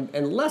 Right, and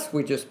unless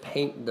we just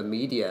paint the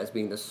media as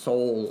being the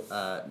sole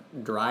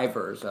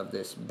drivers of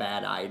this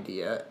bad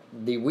idea,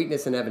 the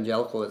weakness in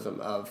evangelicalism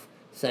of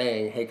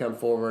saying, hey, come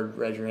forward,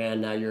 raise your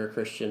hand, now you're a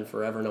Christian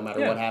forever, no matter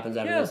what happens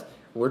after this.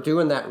 We're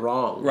doing that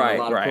wrong in a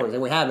lot of corners,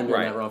 and we have been doing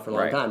that wrong for a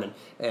long time.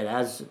 And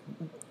as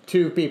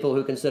two people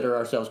who consider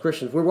ourselves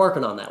Christians, we're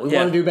working on that. We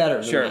want to do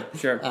better than that.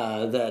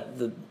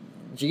 Sure.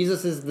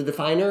 Jesus is the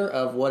definer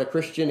of what a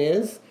Christian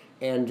is,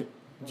 and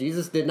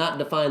Jesus did not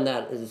define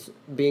that as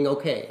being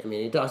okay.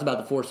 He talks about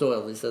the four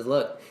soils. He says,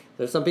 look,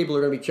 there's some people who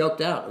are going to be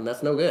choked out, and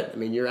that's no good.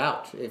 You're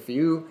out.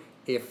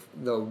 If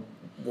the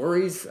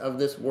worries of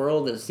this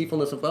world, the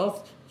deceitfulness of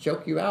wealth,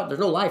 choke you out, there's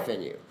no life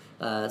in you.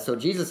 So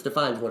Jesus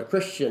defines what a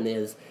Christian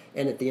is,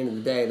 and at the end of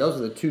the day, those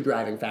are the two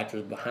driving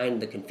factors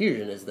behind the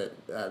confusion, is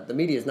that the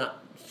media is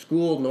not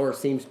schooled nor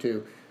seems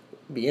to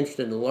be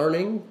interested in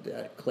learning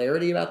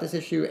clarity about this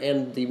issue,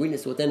 and the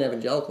weakness within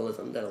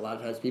evangelicalism, that a lot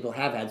of times people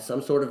have had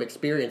some sort of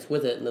experience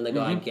with it, and then they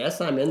go, I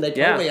guess I'm in. They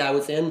told me I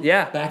was in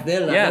back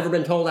then, and I've never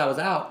been told I was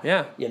out.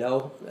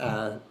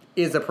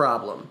 Is a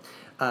problem.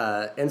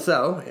 And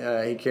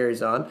so, he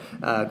carries on,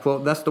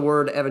 quote, thus the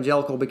word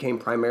evangelical became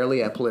primarily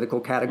a political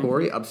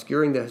category,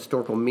 obscuring the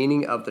historical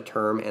meaning of the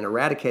term and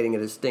eradicating a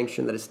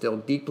distinction that is still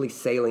deeply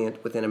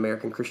salient within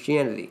American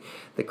Christianity,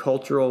 the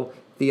cultural,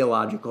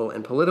 theological,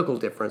 and political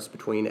difference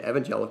between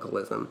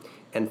evangelicalism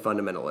and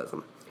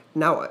fundamentalism.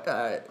 Now,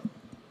 I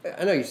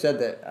know you said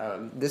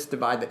that this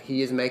divide that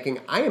he is making,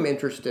 I am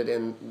interested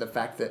in the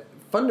fact that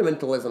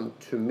fundamentalism,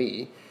 to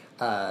me,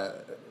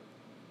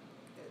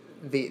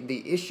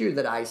 the issue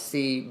that I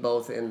see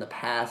both in the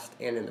past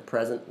and in the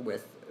present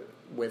with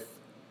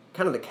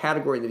kind of the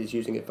category that he's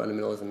using in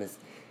fundamentalism is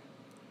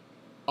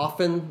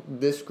often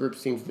this group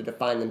seems to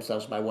define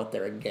themselves by what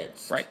they're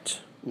against. Right.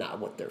 Not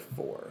what they're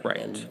for. Right.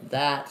 And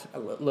that,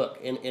 look,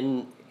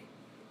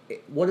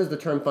 what does the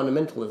term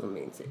fundamentalism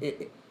mean?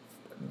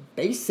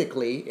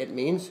 Basically, it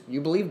means you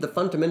believe the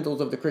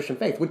fundamentals of the Christian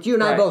faith, which you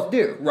and I both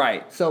do.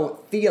 Right.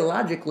 So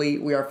theologically,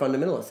 we are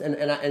fundamentalists,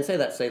 and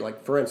say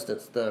like, for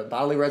instance, the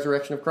bodily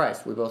resurrection of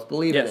Christ. We both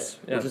believe in it,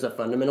 which is a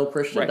fundamental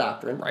Christian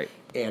doctrine. Right.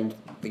 And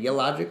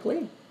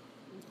theologically,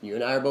 you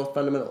and I are both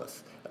fundamentalists.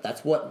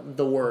 That's what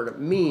the word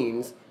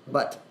means.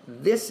 But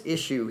this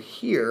issue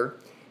here,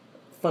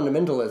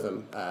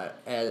 fundamentalism,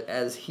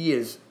 as he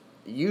is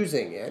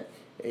using it,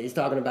 he's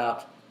talking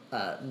about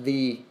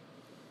the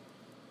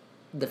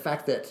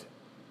fact that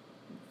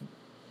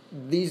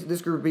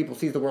this group of people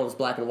sees the world as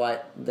black and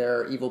white.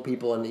 They're evil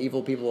people, and the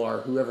evil people are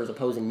whoever's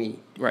opposing me.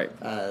 Right.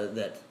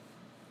 That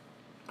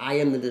I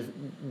am the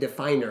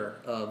definer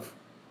of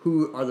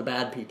who are the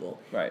bad people.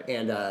 Right.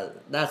 And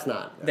that's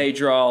not. They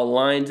draw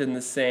lines in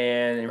the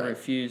sand and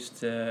refuse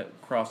to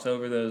cross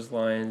over those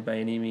lines by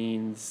any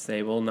means.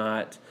 They will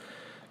not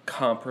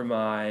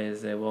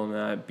compromise. They will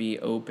not be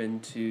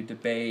open to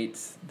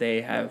debates.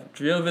 They have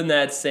driven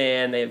that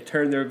sand. They have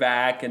turned their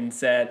back and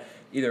said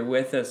either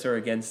with us or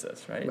against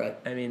us, right? Right.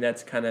 I mean,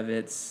 that's kind of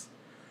its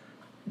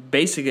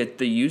basic,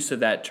 the use of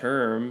that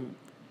term.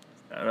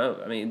 I don't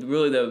know. I mean,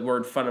 really the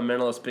word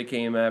fundamentalist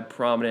became a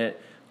prominent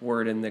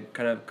word in the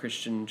kind of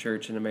Christian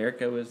church in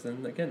America was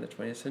in, again, the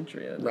 20th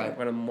century. Right.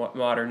 Kind of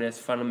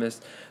modernist,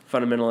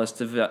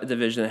 fundamentalist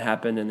division that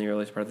happened in the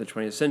earliest part of the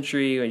 20th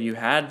century, where you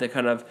had the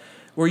kind of,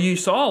 where you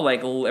saw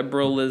like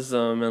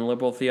liberalism and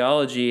liberal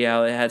theology,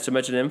 how it had so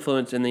much an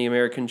influence in the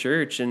American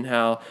church and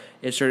how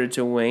it started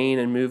to wane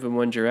and move in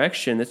one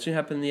direction. This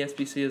happened in the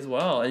SBC as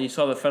well. And you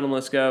saw the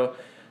fundamentalists go,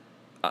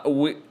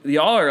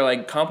 y'all are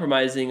like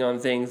compromising on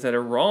things that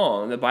are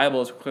wrong. The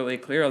Bible is clearly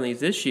clear on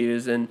these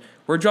issues, and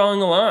we're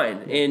drawing a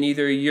line. And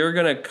either you're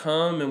gonna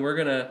come and we're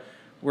gonna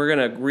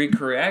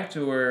recorrect,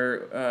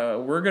 or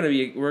we're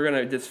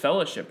gonna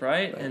disfellowship,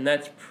 right? And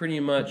that's pretty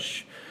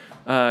much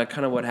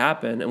kind of what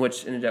happened, and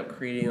which ended up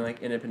creating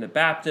like Independent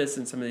Baptists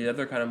and some of the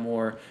other kind of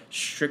more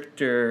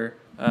stricter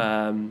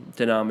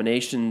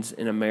denominations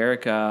in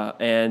America.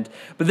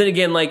 But then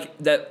again, like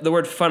that, the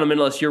word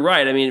fundamentalist, you're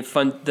right. I mean,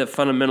 the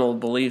fundamental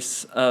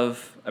beliefs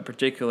of a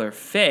particular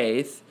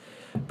faith,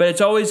 but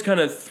it's always kind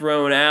of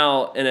thrown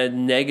out in a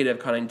negative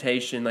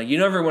connotation. Like, you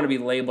never want to be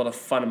labeled a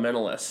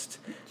fundamentalist,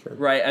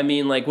 right? I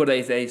mean, like, what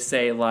do they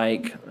say?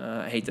 Like,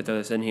 I hate to throw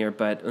this in here,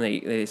 but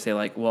they say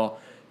like, well,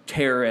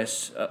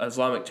 terrorists,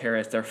 Islamic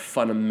terrorists, they're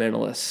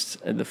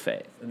fundamentalists in the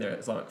faith, in their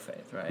Islamic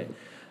faith, right?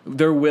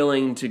 They're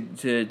willing to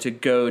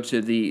go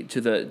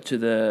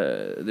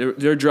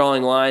they're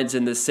drawing lines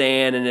in the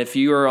sand, and if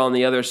you are on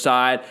the other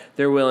side,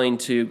 they're willing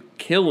to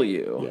kill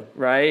you,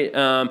 right?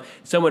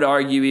 Some would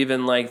argue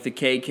even like the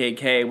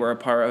KKK were a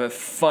part of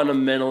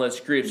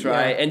fundamentalist groups,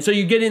 right? And so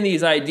you get in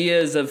these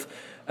ideas of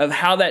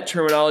how that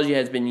terminology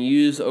has been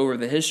used over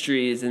the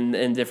histories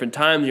and different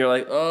times. You're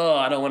like, oh,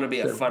 I don't want to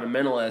be a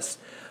fundamentalist.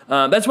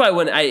 That's why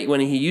when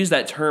he used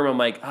that term, I'm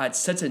like, it's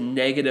such a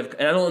negative,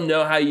 and I don't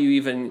know how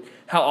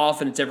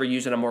often it's ever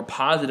used in a more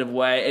positive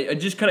way. It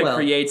just kind of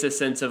creates a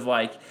sense of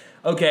like,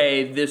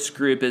 okay, this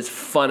group is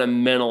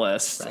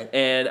fundamentalist,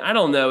 and I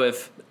don't know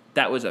if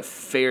that was a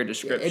fair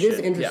description. It is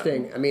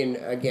interesting. Yeah. I mean,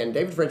 again,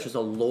 David French is a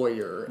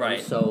lawyer, right?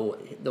 And so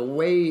the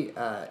way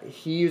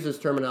he uses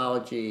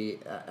terminology,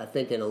 I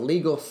think in a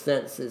legal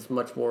sense, is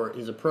much more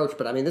his approach.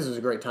 But I mean, this is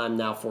a great time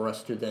now for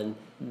us to then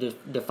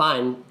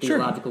define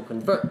theological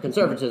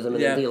conservatism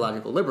and then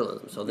theological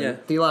liberalism. So then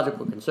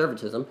theological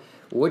conservatism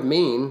would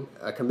mean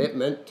a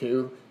commitment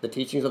to the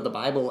teachings of the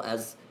Bible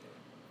as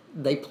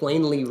they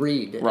plainly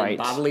read. A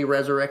bodily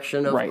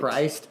resurrection of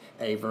Christ,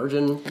 a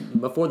virgin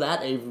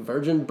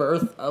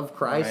birth of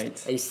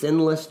Christ, a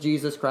sinless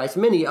Jesus Christ,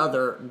 many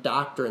other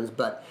doctrines.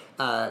 But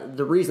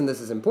the reason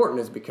this is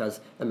important is because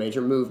a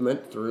major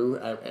movement through,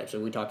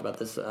 actually we talked about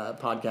this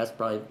podcast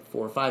probably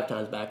 4 or 5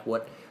 times back,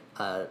 what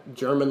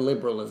German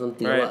liberalism,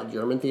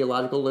 German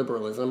theological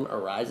liberalism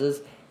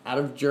arises out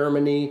of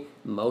Germany,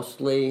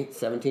 mostly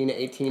 17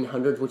 to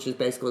 1800s, which is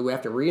basically we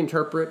have to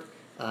reinterpret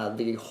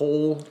the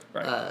whole,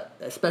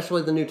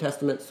 especially the New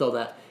Testament, so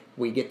that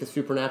we get the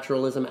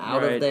supernaturalism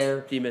out of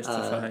there.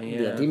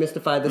 Demystifying,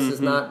 demystify. This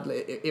is not,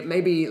 it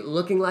may be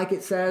looking like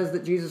it says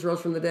that Jesus rose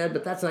from the dead,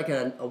 but that's like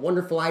a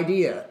wonderful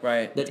idea.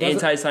 Right. That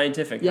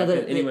anti-scientific. Yeah,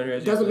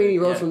 it doesn't mean he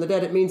rose from the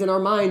dead. It means in our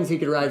minds he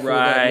could rise from the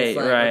dead. And it's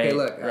like, okay,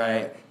 look,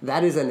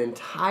 that is an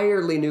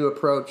entirely new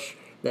approach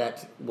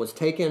that was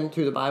taken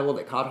to the Bible,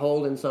 that caught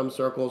hold in some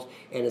circles,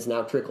 and is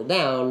now trickled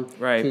down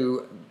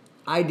to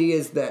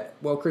ideas that,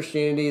 well,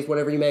 Christianity is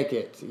whatever you make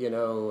it. You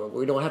know,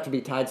 we don't have to be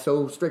tied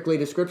so strictly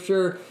to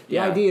Scripture. The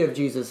idea of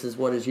Jesus is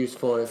what is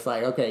useful, and it's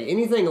like, okay,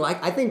 anything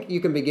like, I think you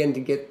can begin to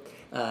get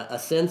a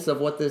sense of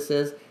what this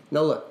is.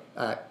 No, look,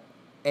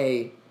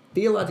 a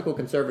theological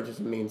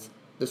conservatism means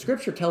the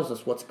Scripture tells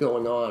us what's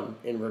going on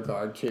in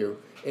regard to,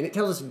 and it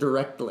tells us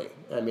directly,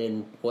 I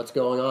mean, what's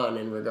going on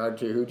in regard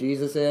to who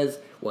Jesus is,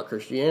 what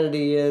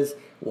Christianity is,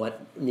 what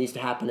needs to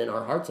happen in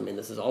our hearts. I mean,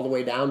 this is all the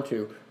way down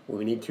to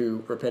we need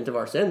to repent of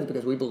our sins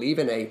because we believe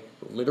in a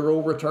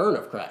literal return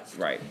of Christ.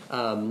 Right.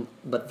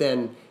 But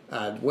then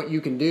what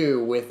you can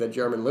do with the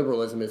German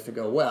liberalism is to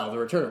go, well, the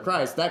return of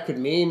Christ, that could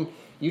mean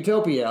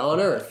utopia on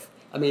earth.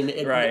 I mean,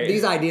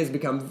 these ideas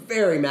become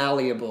very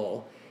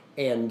malleable,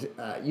 and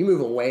you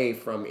move away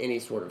from any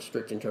sort of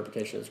strict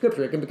interpretation of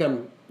Scripture. It can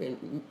become,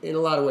 in a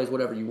lot of ways,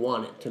 whatever you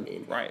want it to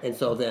mean. Right. And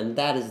so then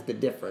that is the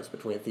difference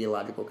between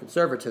theological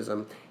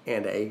conservatism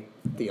and a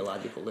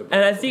theological liberalism.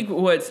 And I think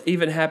what's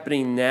even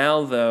happening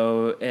now,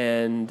 though,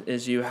 and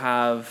is you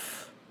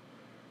have,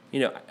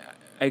 I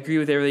agree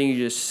with everything you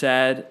just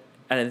said,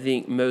 and I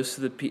think most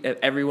of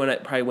everyone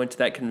that probably went to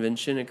that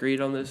convention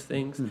agreed on those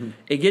things. Mm-hmm.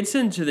 It gets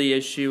into the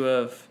issue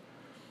of,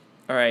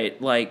 all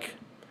right, like,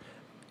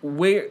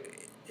 where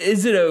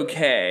is it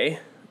okay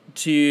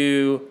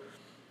to,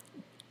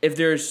 if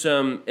there's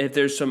some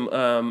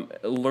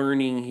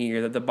learning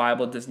here that the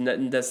Bible doesn't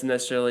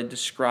necessarily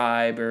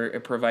describe or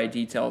provide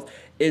details,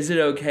 is it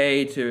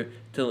okay to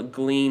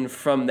glean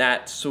from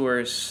that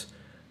source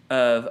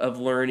of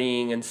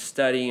learning and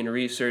study and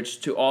research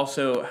to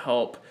also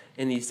help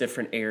in these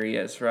different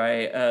areas,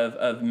 right?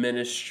 Of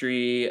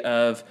ministry,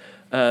 of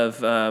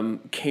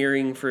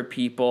caring for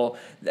people.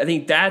 I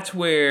think that's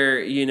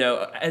where,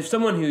 as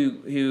someone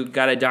who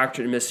got a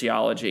doctorate in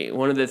missiology,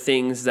 one of the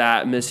things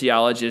that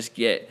missiologists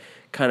get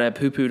kind of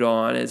poo-pooed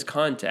on is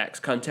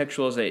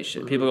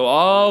contextualization. People go,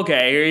 oh,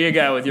 okay, here you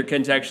go with your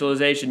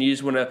contextualization. You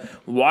just want to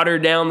water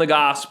down the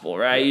gospel,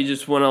 right? You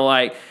just want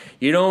to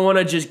you don't want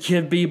to just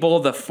give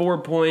people the 4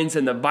 points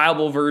and the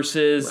Bible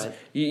verses. Right.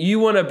 You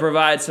want to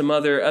provide some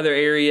other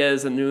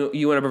areas, and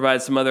you want to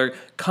provide some other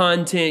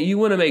content. You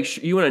want to make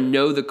sure, you want to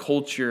know the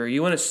culture.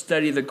 You want to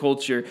study the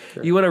culture.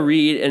 Sure. You want to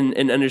read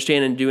and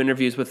understand and do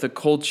interviews with the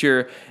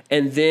culture,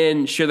 and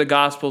then share the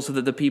gospel so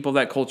that the people of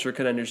that culture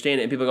can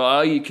understand it. And people go,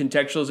 oh, you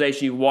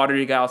contextualization, you've watered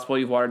the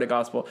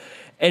gospel.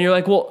 And you're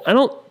like, well, I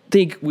don't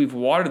think we've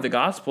watered the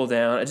gospel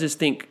down. I just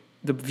think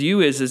the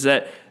view is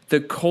that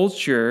the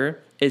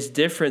culture is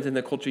different than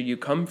the culture you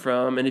come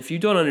from. And if you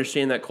don't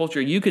understand that culture,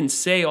 you can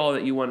say all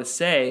that you want to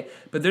say,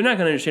 but they're not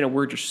going to understand a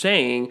word you're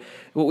saying.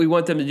 What we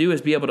want them to do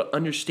is be able to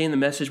understand the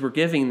message we're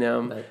giving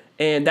them. Right.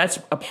 And that's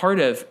a part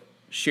of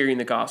sharing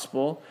the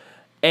gospel.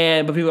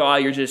 But people go,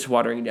 you're just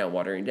watering down.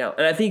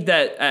 And I think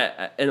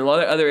that in a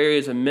lot of other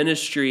areas of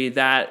ministry,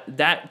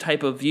 that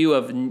type of view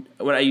of,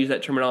 when I use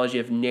that terminology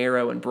of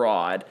narrow and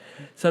broad,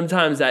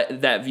 sometimes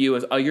that view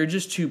is, you're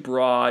just too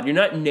broad. You're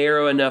not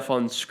narrow enough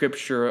on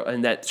Scripture,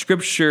 and that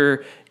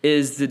Scripture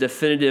is the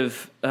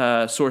definitive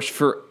source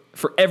for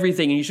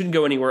everything, and you shouldn't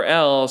go anywhere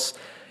else.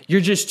 You're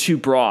just too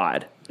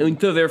broad.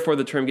 And so therefore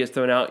the term gets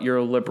thrown out, you're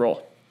a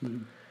liberal.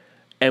 Mm-hmm.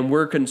 And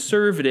we're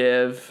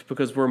conservative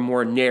because we're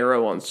more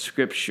narrow on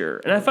Scripture.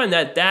 And I find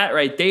that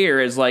right there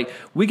is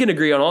we can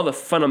agree on all the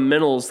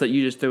fundamentals that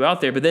you just threw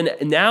out there, but then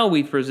now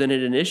we've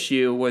presented an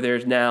issue where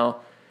there's now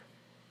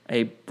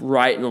a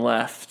right and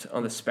left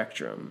on the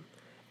spectrum.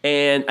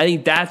 And I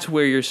think that's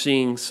where you're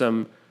seeing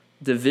some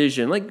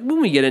division. Like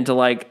when we get into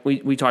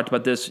we talked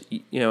about this,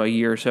 a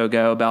year or so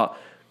ago about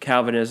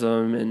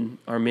Calvinism and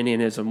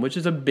Arminianism, which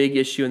is a big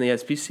issue in the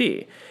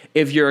SBC.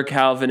 If you're a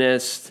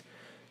Calvinist,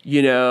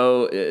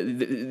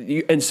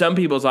 in some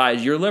people's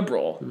eyes, you're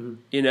liberal.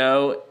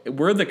 Mm-hmm.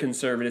 We're the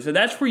conservatives. So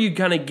that's where you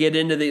kind of get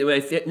into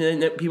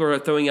people are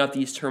throwing out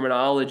these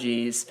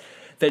terminologies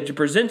that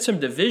present some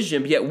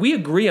division, but yet we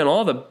agree on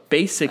all the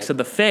basics of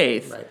the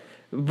faith. Right.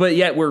 But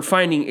yet we're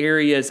finding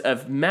areas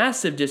of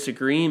massive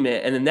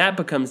disagreement, and then that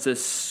becomes the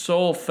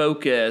sole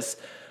focus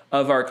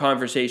of our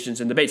conversations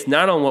and debates,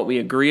 not on what we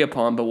agree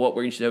upon, but what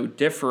we so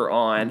differ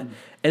on. Mm-hmm.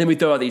 And then we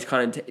throw out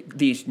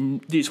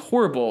these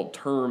horrible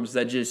terms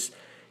that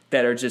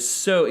are just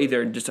so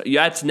either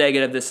that's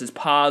negative, this is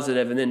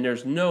positive, and then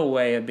there's no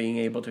way of being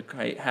able to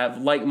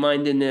have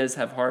like-mindedness,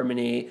 have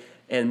harmony,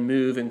 and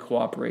move and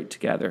cooperate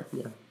together.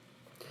 Yeah.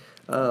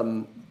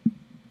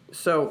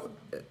 So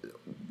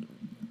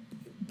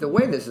the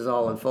way this is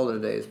all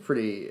unfolded today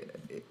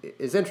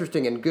is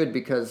interesting and good,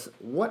 because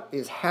what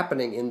is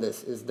happening in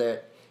this is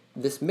that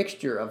this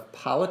mixture of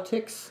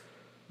politics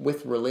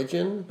with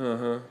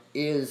religion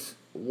is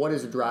what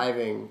is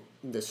driving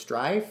the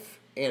strife,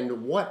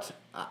 and what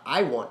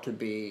I want to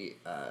be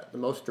the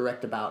most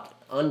direct about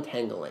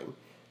untangling,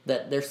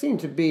 that there seem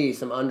to be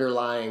some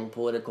underlying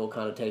political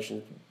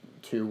connotations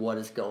to what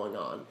is going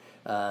on.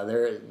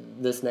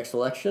 This next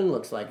election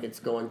looks like it's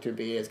going to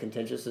be as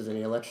contentious as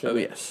any election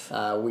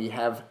we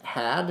have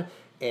had,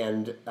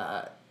 and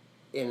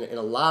in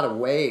a lot of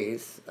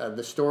ways,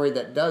 the story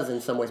that does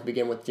in some ways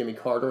begin with Jimmy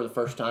Carter, the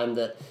first time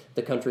that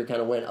the country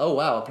kind of went, oh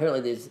wow,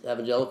 apparently these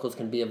evangelicals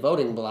can be a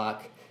voting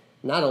bloc.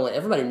 Not only,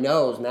 everybody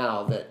knows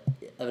now that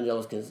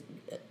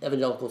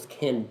evangelicals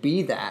can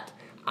be that.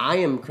 I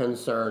am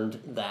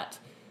concerned that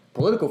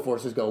political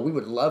forces go, we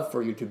would love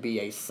for you to be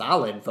a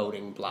solid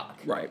voting bloc.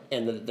 Right.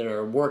 And that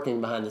are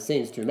working behind the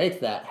scenes to make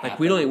that happen. Like,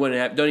 we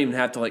don't even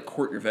have to, like,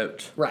 court your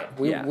vote. Right.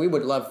 We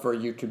would love for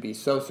you to be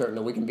so certain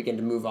that we can begin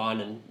to move on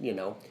and,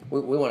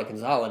 we want to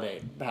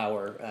consolidate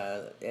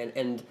power.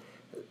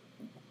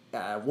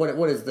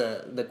 What is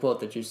the quote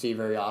that you see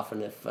very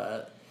often? If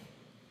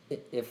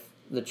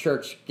the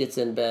church gets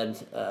in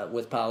bed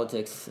with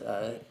politics,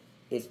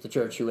 it's the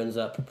church who ends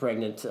up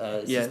pregnant.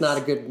 It's just not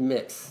a good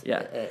mix.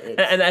 Yeah,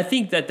 and I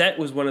think that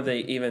was one of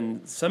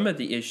some of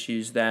the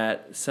issues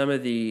that some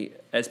of the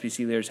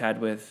SBC leaders had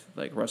with,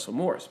 like, Russell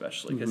Moore,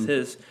 especially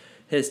because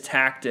his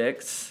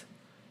tactics,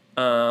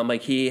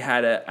 like, he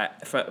had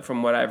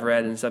from what I've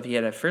read and stuff, he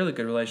had a fairly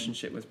good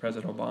relationship with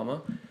President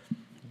Obama,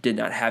 did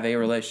not have a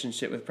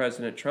relationship with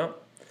President Trump,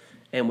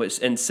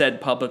 and said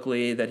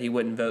publicly that he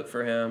wouldn't vote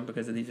for him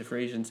because of these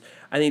reasons.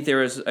 I think there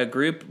was a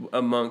group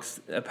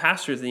amongst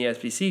pastors in the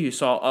SBC who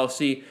saw,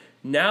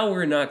 now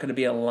we're not going to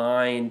be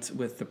aligned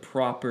with the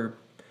proper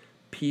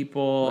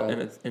people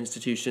and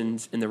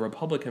institutions in the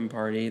Republican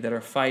Party that are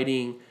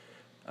fighting,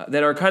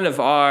 that are kind of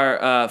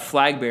our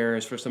flag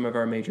bearers for some of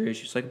our major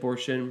issues like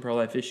abortion,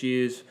 pro-life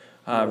issues,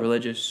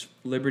 religious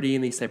liberty,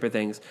 and these type of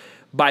things.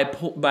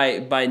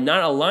 By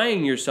not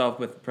aligning yourself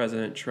with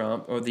President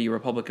Trump or the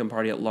Republican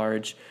Party at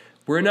large,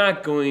 they're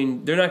not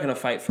going to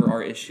fight for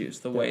our issues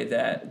the way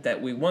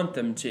that we want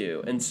them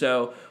to. And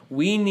so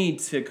we need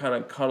to kind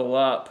of cuddle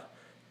up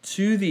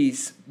to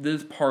this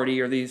party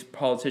or these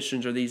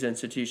politicians or these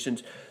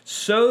institutions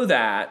so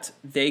that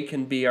they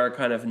can be our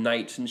kind of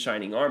knights in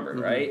shining armor,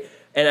 right?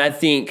 And I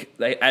think,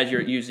 like, as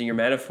you're using your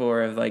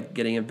metaphor of, like,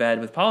 getting in bed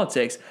with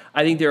politics,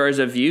 I think there is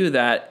a view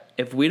that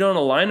if we don't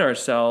align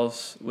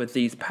ourselves with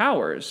these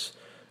powers,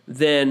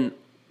 then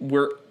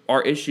we're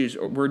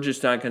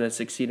just not going to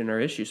succeed in our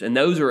issues, and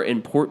those are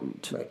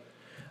important. Right.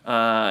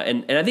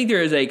 And I think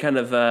there is a kind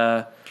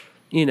of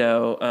we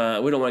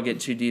don't want to get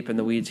too deep in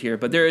the weeds here,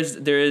 but there is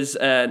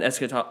an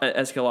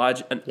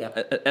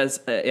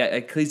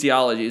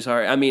ecclesiology.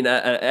 Sorry, I mean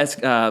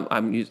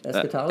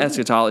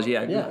eschatology.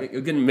 Yeah,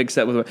 you're getting mixed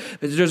up with.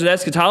 But there's an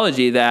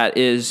eschatology that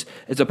is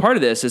a part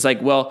of this. It's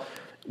like, well,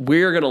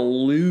 we're going to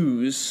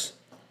lose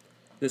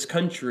this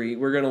country,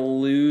 we're going to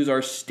lose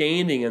our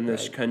standing in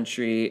this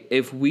country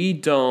if we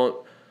don't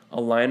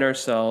align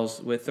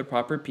ourselves with the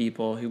proper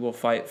people who will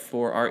fight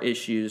for our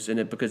issues.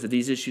 And because if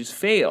these issues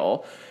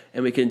fail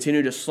and we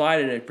continue to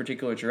slide in a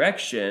particular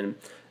direction,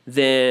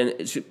 then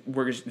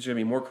there's going to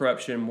be more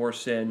corruption, more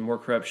sin, more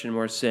corruption,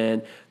 more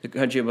sin. The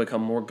country will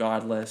become more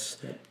godless,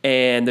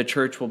 and the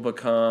church will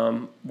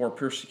become more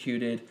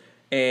persecuted.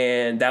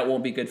 And that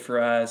won't be good for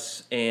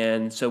us,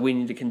 and so we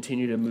need to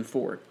continue to move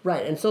forward.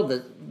 Right, and so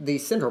the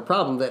central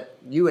problem that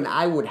you and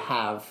I would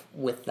have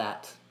with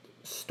that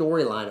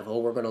storyline of,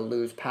 we're going to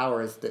lose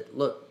power is that,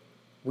 look,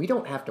 we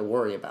don't have to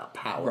worry about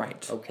power.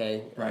 Right.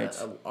 Okay? Right.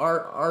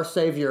 Our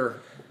Savior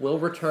will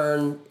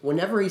return.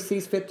 Whenever he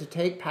sees fit to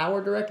take power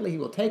directly, he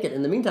will take it.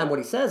 In the meantime, what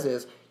he says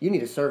is, you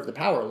need to serve the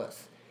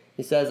powerless.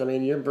 He says,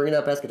 you're bringing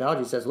up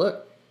eschatology. He says,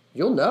 look,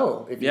 you'll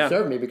know if you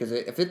serve me, because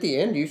if at the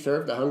end you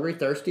serve the hungry,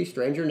 thirsty,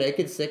 stranger,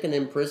 naked, sick, and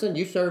in prison,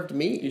 you served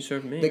me. You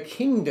served me. The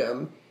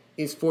kingdom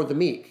is for the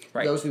meek,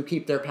 those who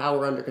keep their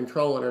power under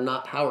control and are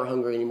not power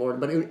hungry anymore,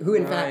 but who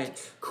in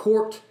fact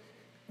court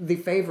the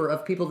favor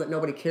of people that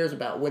nobody cares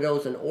about,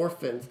 widows and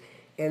orphans,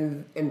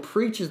 and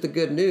preaches the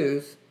good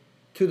news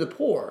to the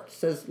poor.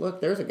 Says,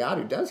 look, there's a God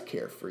who does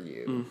care for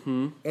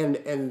you.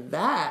 And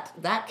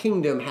that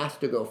kingdom has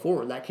to go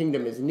forward. That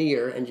kingdom is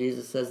near, and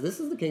Jesus says, this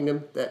is the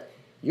kingdom that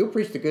you'll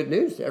preach the good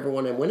news to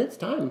everyone, and when it's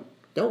time,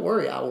 don't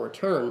worry, I will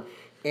return.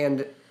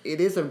 And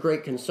it is of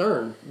great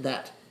concern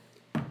that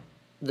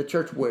the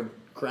church would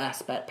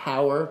grasp at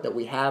power that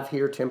we have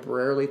here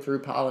temporarily through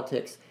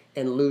politics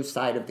and lose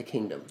sight of the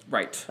kingdom.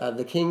 Right.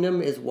 The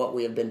kingdom is what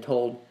we have been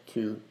told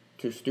to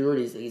steward.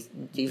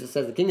 Jesus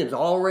says the kingdom's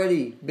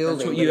already building.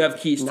 That's what you have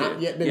keys to.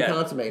 Not yet been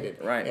consummated.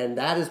 Right. And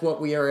that is what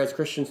we are as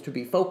Christians to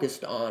be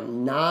focused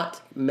on,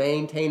 not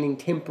maintaining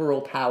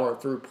temporal power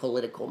through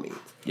political means.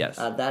 Yes.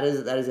 That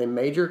is a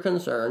major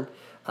concern,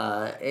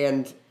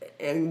 and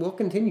will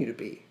continue to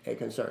be a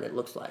concern, it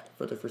looks like,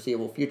 for the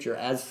foreseeable future,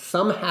 as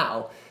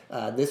somehow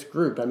this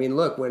group,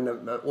 look,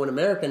 when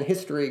American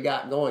history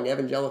got going,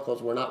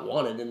 evangelicals were not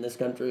wanted in this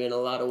country in a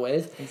lot of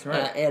ways. That's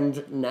right.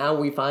 And now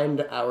we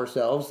find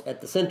ourselves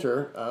at the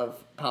center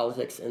of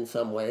politics in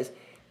some ways.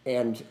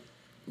 And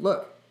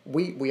look,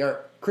 we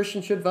are,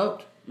 Christians should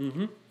vote.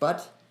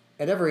 But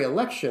at every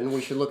election,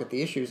 we should look at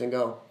the issues and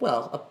go,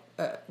 well,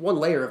 one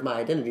layer of my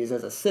identity is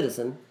as a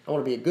citizen. I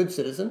want to be a good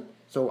citizen,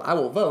 so I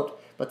will vote.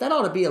 But that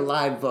ought to be a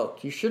live vote.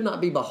 You should not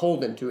be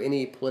beholden to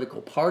any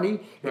political party.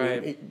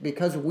 Right.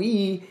 Because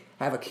we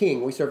have a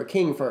king. We serve a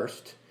king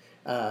first.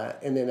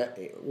 And then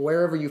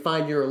wherever you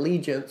find your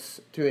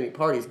allegiance to any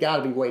party's got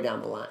to be way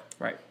down the line.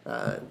 Right.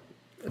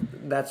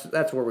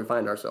 That's where we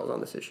find ourselves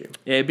on this issue.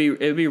 Yeah, it'd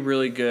be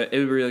really good.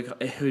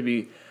 It would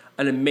be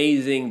an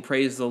amazing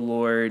praise the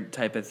Lord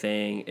type of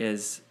thing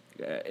if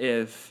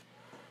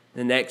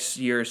the next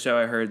year or so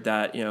I heard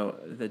that,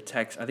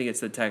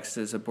 the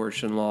Texas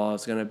abortion law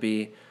is going to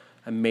be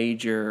a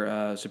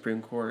major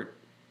Supreme Court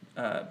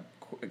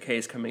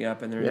case coming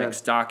up in their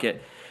next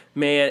docket.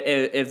 Man,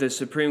 if the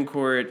Supreme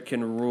Court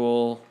can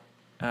rule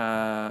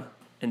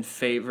in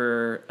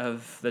favor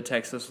of the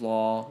Texas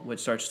law, which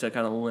starts to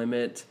kind of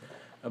limit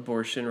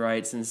abortion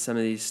rights in some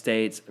of these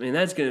states, I mean,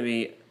 that's going to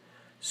be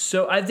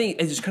so. I think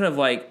it's just kind of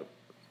like,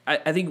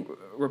 I think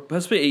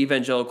especially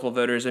evangelical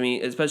voters, I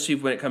mean, especially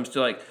when it comes to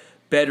like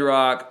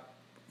bedrock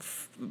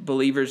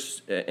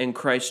believers in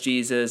Christ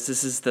Jesus,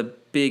 this is the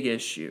big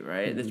issue,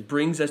 right? Mm-hmm. This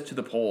brings us to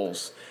the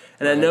polls.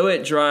 And I know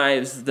it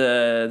drives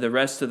the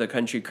rest of the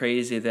country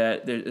crazy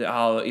that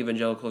how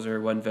evangelicals are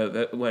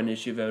one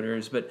issue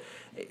voters, but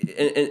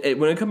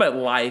when it comes about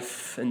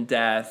life and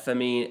death, I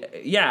mean,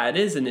 yeah, it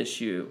is an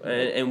issue,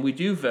 and we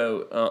do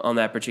vote on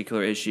that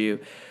particular issue,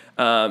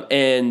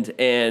 and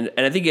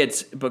I think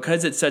it's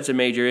because it's such a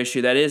major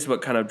issue, that is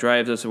what kind of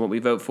drives us and what we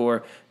vote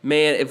for.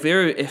 Man,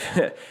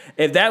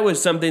 if that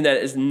was something that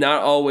is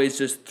not always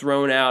just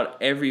thrown out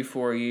every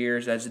 4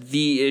 years as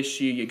the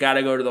issue, you got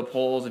to go to the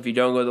polls. If you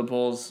don't go to the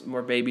polls,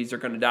 more babies are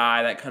going to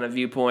die. That kind of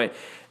viewpoint,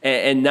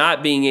 and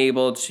not being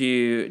able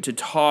to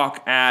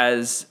talk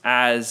as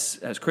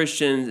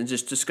Christians and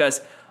just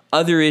discuss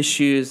other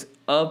issues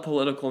of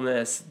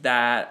politicalness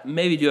that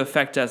maybe do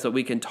affect us, that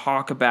we can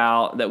talk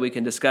about, that we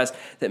can discuss,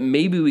 that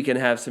maybe we can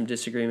have some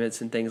disagreements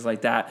and things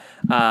like that,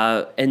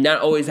 and not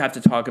always have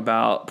to talk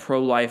about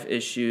pro-life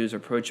issues or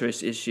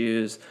pro-choice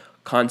issues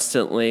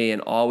constantly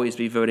and always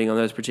be voting on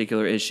those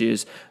particular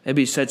issues. It'd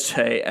be such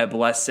a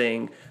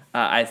blessing,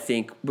 I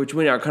think,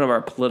 between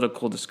our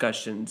political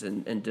discussions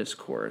and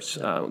discourse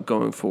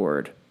going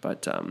forward.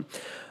 But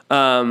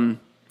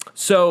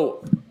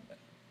so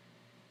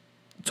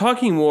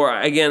talking more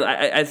again,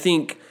 I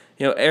think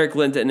Eric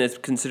Linton is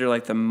considered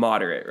like the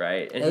moderate,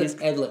 right? And he's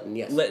Ed Litton,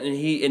 yes. Litton, and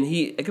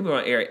he I could be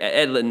wrong,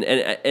 Ed Litton,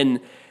 and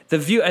the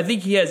view, I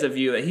think he has a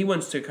view that he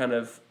wants to kind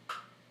of,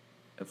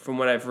 from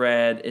what I've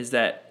read, is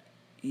that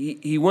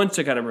he wants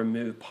to kind of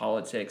remove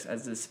politics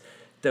as this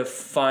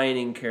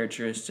defining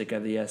characteristic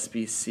of the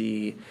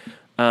SBC.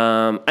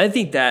 I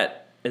think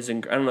that is, I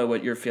don't know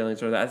what your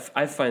feelings are. That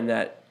I find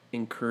that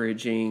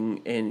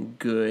encouraging and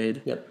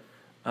good. Yep.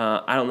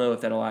 I don't know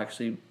if that'll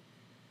actually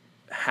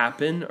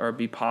happen or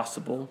be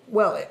possible.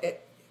 Well,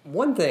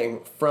 one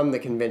thing from the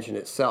convention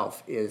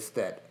itself is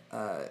that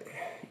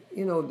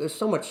there's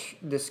so much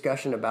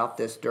discussion about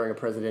this during a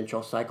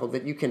presidential cycle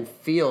that you can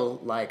feel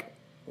like,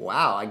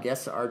 wow, I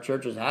guess our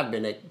churches have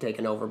been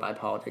taken over by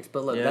politics.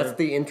 But look, that's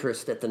the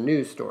interest at the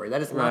news story.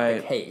 That is not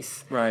the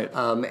case. Right.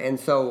 And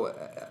so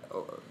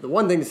the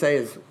one thing to say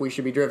is we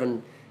should be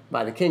driven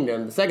by the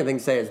kingdom. The second thing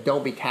to say is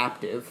don't be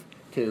captive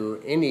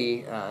to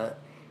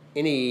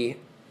any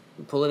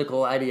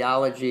political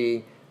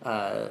ideology.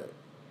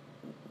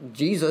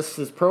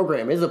 Jesus'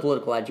 program is a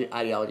political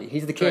ideology.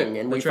 He's the king,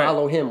 and we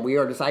follow him. We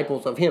are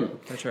disciples of him.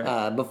 That's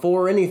right.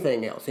 Before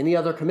anything else, any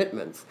other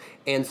commitments.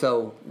 And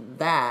so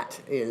that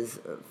is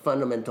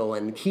fundamental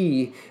and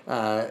key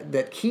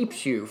that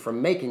keeps you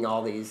from making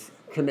all these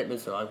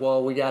commitments. So like,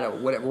 well, we're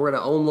going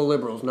to own the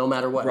liberals no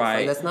matter what. Right.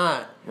 Like, that's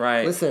not.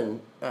 Right.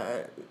 Listen,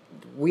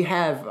 we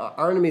have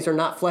our enemies are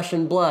not flesh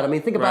and blood. I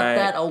mean, think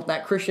about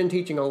that Christian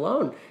teaching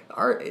alone.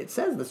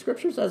 The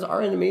scripture says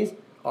our enemies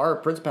are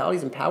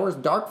principalities and powers,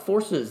 dark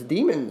forces,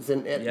 demons,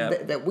 and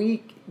that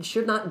we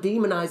should not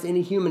demonize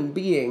any human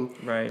being,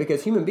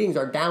 because human beings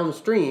are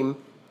downstream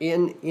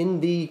in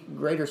the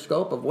greater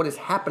scope of what is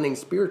happening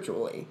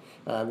spiritually.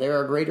 There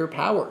are greater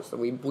powers.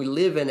 We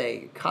live in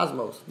a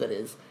cosmos that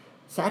is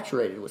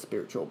saturated with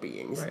spiritual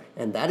beings,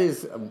 and that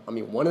is,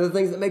 one of the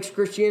things that makes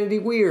Christianity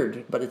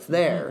weird, but it's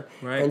there.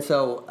 Right. And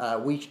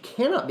so we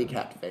cannot be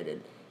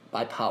captivated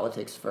by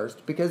politics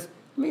first, because,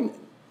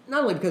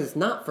 not only because it's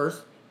not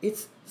first,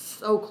 it's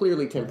so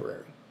clearly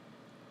temporary.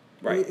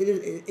 Right.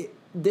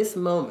 This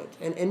moment,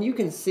 and you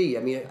can see,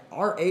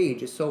 our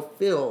age is so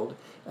filled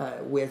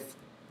with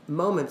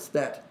moments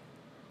that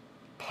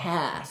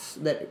pass,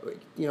 that,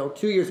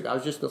 2 years ago, I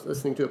was just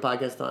listening to a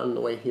podcast on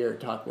the way here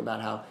talking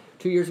about how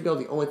 2 years ago,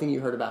 the only thing you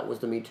heard about was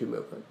the Me Too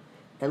movement.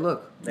 And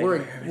look,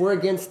 we're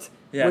against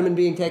women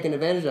being taken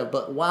advantage of,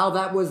 but while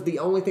that was the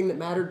only thing that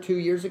mattered 2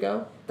 years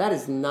ago, that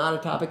is not a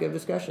topic of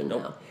discussion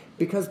now.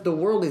 Because the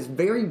world is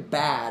very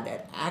bad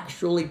at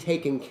actually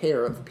taking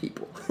care of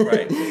people.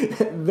 Right.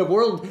 The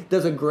world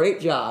does a great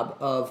job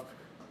of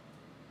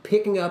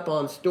picking up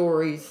on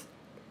stories,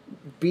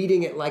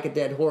 beating it like a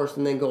dead horse,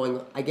 and then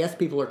going, I guess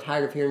people are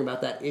tired of hearing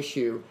about that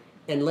issue,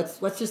 and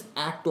let's just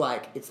act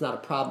like it's not a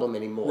problem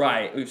anymore.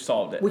 Right, we've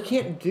solved it. We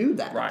can't do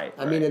that. Right.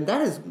 And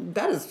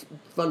that is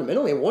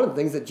fundamentally one of the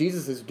things that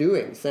Jesus is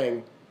doing,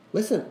 saying,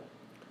 listen,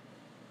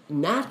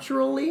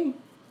 naturally,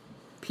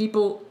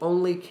 people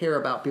only care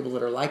about people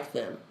that are like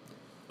them.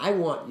 I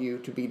want you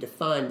to be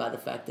defined by the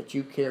fact that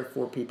you care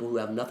for people who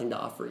have nothing to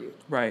offer you.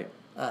 Right.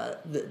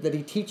 That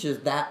he teaches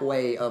that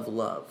way of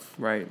love.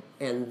 Right.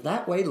 And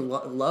that way,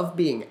 love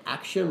being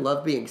action,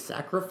 love being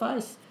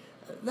sacrifice,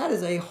 that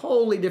is a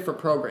wholly different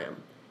program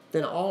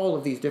than all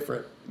of these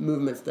different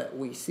movements that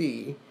we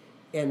see.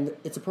 And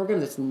it's a program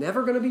that's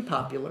never going to be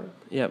popular.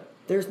 Yep.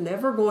 There's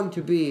never going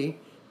to be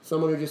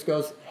someone who just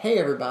goes, hey,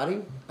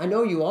 everybody, I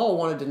know you all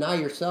want to deny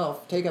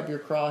yourself, take up your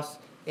cross,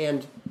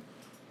 and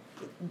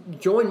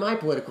join my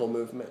political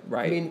movement.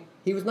 Right. I mean,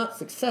 he was not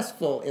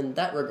successful in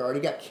that regard.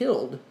 He got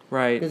killed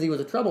because he was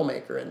a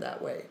troublemaker in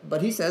that way.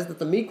 But he says that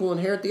the meek will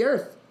inherit the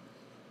earth.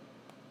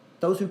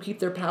 Those who keep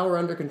their power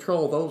under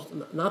control,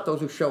 not those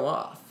who show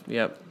off.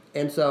 Yep.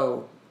 And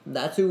so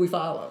that's who we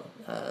follow.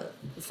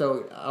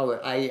 So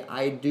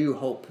I do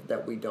hope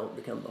that we don't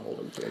become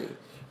beholden to any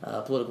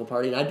political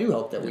party. And I do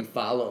hope that we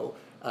follow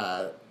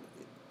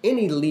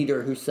any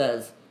leader who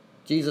says,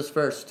 Jesus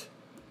first,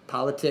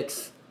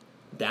 politics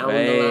down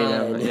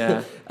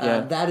the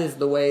line. That is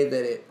the way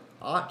that it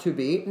ought to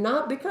be.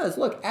 Not because,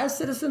 look, as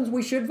citizens,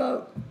 we should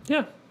vote.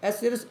 Yeah.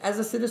 As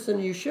a citizen,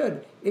 you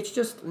should. It's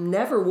just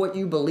never what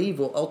you believe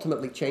will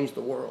ultimately change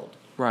the world.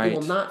 Right. It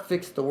will not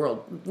fix the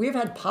world. We've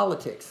had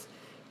politics.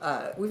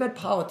 We've had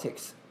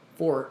politics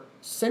for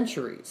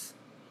centuries.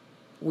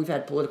 We've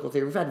had political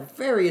theory. We've had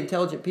very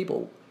intelligent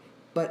people.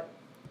 But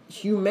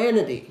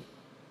humanity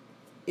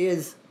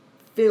is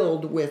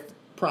filled with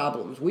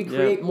problems. We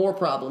create more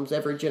problems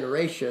every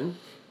generation,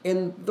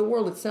 and the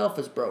world itself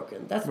is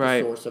broken. That's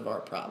the source of our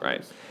problems.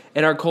 Right.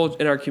 And our culture,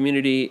 and our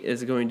community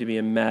is going to be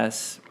a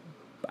mess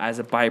as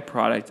a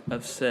byproduct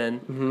of sin.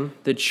 Mm-hmm.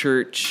 The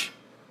church,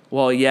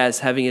 well, yes,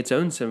 having its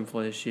own sinful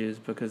issues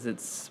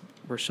because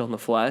we're still in the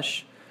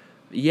flesh,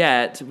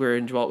 yet we're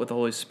indwelt with the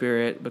Holy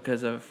Spirit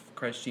because of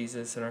Christ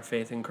Jesus and our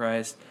faith in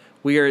Christ.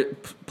 We are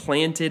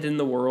planted in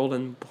the world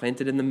and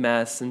planted in the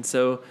mess, and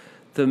so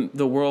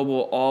the world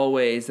will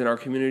always, and our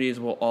communities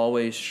will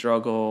always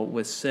struggle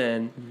with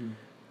sin.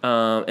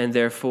 Mm-hmm. And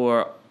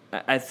therefore,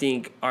 I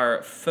think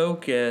our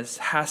focus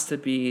has to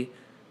be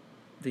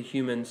the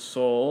human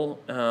soul,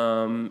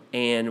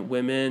 and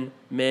women,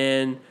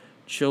 men,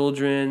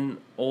 children,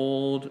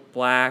 old,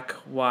 black,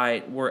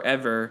 white,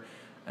 wherever,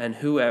 and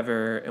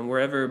whoever, and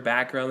wherever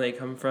background they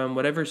come from,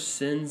 whatever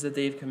sins that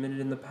they've committed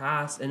in the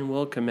past and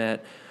will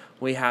commit,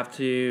 we have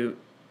to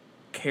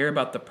care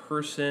about the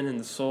person and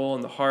the soul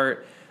and the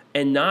heart,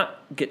 and not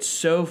get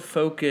so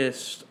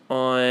focused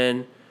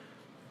on,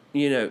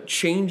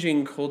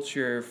 changing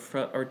culture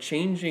or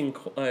changing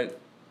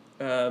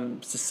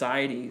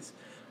societies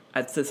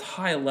at this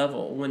high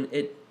level when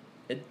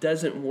it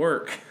doesn't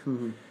work.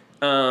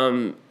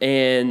 Mm-hmm.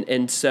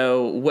 And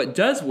so what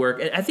does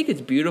work, and I think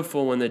it's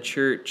beautiful when the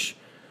church,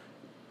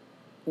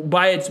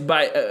 I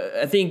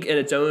think in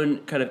its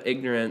own kind of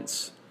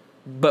ignorance,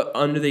 but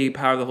under the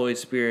power of the Holy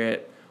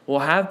Spirit,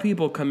 will have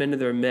people come into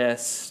their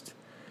midst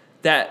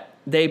that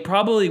they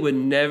probably would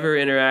never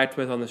interact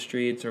with on the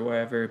streets or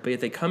wherever, but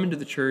if they come into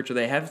the church or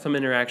they have some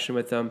interaction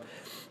with them,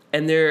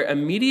 and their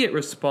immediate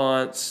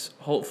response,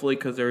 hopefully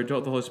because they're adult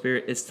with the Holy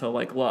Spirit, is to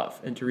love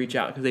and to reach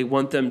out because they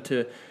want them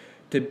to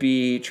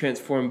be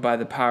transformed by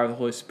the power of the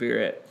Holy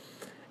Spirit.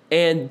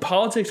 And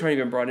politics aren't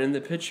even brought into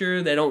the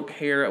picture. They don't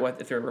care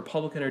if they're a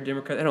Republican or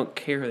Democrat. They don't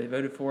care who they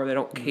voted for. They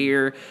don't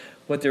care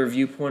what their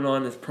viewpoint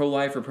on is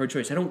pro-life or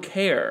pro-choice. They don't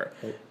care.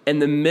 In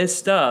the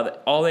midst of,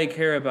 all they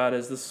care about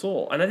is the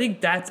soul. And I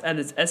think that's at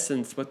its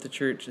essence what the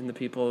church and the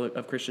people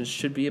of Christians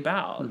should be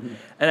about. Mm-hmm.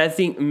 And I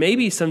think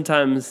maybe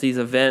sometimes these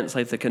events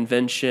like the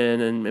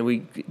convention and we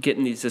get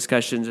in these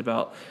discussions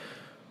about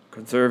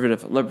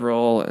conservative and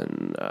liberal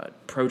and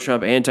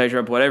pro-Trump,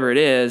 anti-Trump, whatever it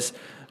is,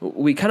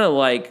 we kind of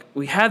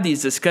we have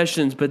these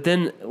discussions, but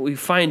then we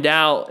find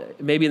out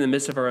maybe in the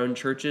midst of our own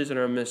churches and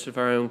in the midst of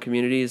our own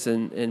communities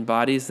and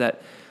bodies that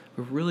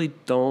we really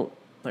don't,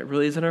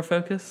 really isn't our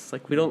focus.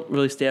 We don't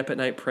really stay up at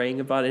night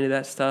praying about any of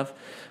that stuff.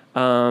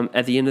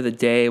 At the end of the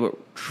day, what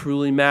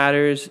truly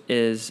matters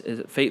is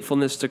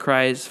faithfulness to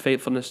Christ,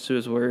 faithfulness to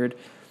His Word,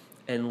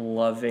 and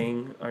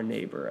loving our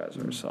neighbor as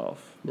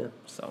ourselves. Yeah.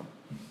 So,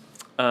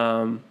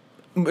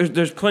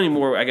 there's plenty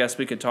more, I guess,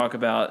 we could talk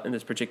about in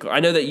this particular. I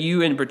know that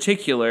you, in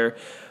particular,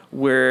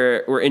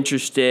 were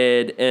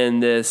interested in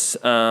this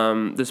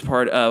this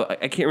part of.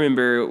 I can't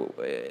remember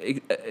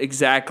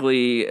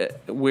exactly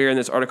where in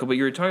this article, but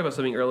you were talking about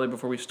something earlier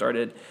before we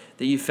started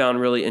that you found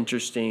really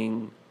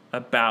interesting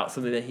about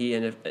something that he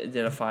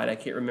identified. I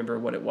can't remember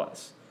what it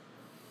was.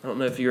 I don't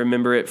know if you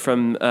remember it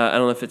from. I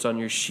don't know if it's on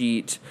your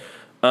sheet.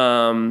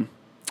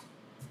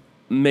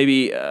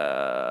 Maybe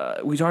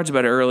we talked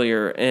about it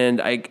earlier, and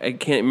I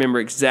can't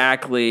remember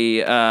exactly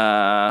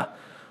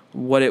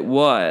what it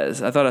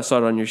was. I thought I saw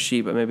it on your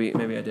sheet, but maybe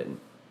I didn't.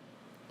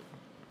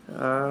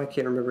 I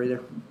can't remember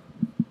either.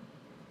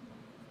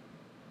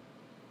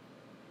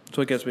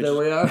 So I guess we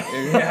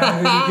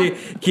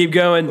keep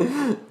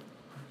going.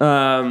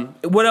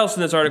 What else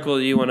in this article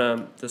do you want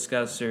to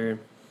discuss? Or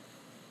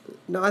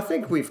no, I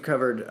think we've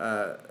covered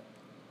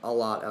a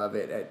lot of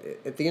it.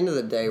 At the end of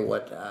the day,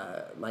 what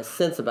my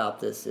sense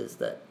about this is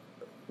that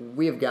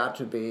we have got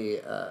to be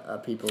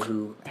a people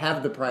who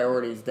have the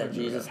priorities that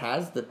Jesus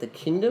has, that the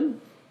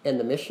kingdom and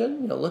the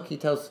mission, look, he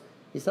tells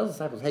He tells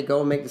disciples, hey, go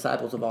and make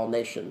disciples of all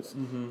nations.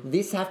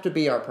 These have to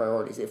be our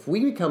priorities. If we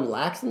become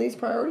lax in these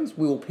priorities,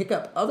 we will pick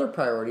up other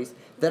priorities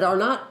that are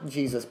not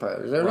Jesus'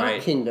 priorities. They're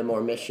not kingdom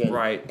or mission.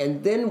 Right.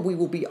 And then we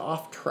will be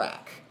off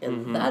track.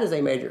 And that is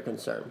a major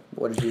concern.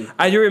 What did you...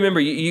 I do remember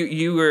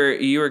you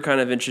were kind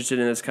of interested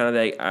in this kind of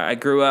thing. I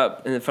grew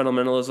up in the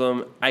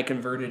fundamentalism. I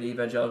converted to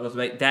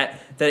evangelicalism.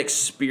 That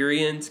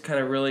experience kind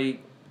of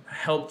really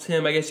helped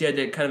him. I guess you had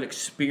to kind of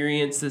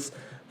experience this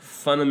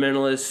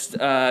fundamentalist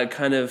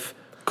kind of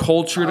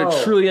culture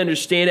to truly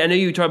understand it. I know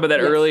you talked about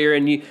that earlier,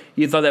 and you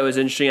thought that was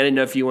interesting. I didn't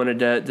know if you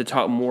wanted to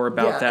talk more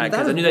about that,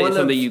 because I knew that was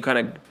something you kind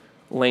of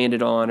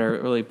landed on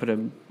or really put a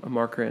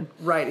marker in.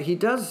 Right. He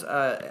does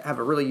have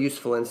a really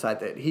useful insight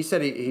that he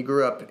said he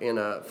grew up in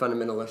a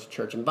fundamentalist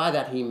church, and by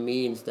that he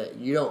means that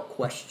you don't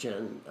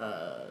question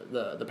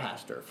the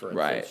pastor, for instance.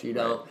 Right.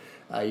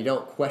 You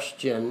don't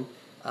question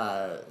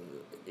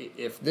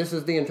if this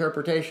is the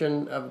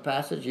interpretation of a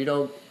passage. You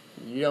don't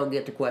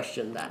get to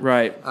question that.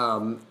 Right.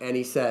 And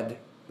he said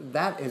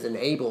that has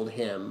enabled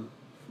him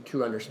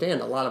to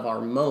understand a lot of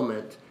our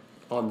moment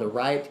on the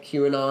right.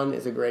 QAnon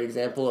is a great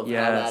example of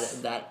how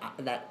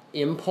that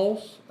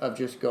impulse of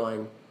just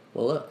going,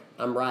 well, look,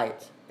 I'm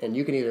right, and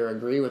you can either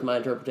agree with my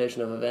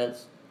interpretation of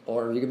events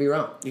or you can be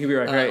wrong. You can be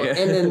right, right. Yeah.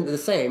 And then the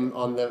same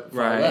on the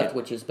far right. left,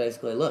 which is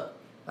basically, look,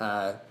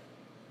 the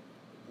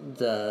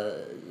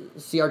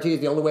CRT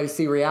is the only way to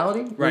see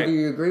reality. Right. Do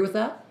you agree with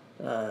that?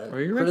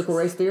 Critical racist.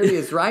 Race theory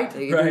is right.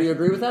 Right. Do you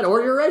agree with that?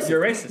 Or you're racist.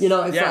 You're racist. You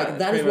know, it's like that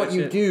that's is what pretty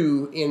you much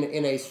do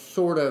in a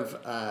sort of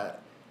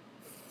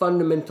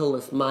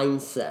fundamentalist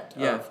mindset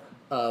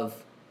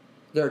of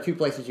there are two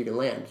places you can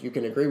land. You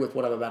can agree with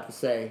what I'm about to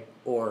say,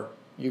 or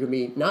you can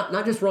be not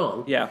just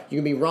wrong. Yeah. You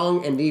can be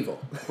wrong and evil.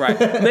 Right.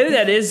 Maybe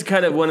that is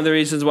kind of one of the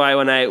reasons why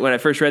when I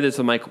first read this,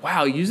 I'm like,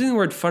 wow, using the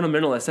word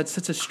fundamentalist, that's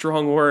such a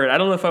strong word. I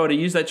don't know if I would have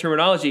used that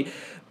terminology,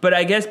 but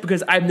I guess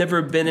because I've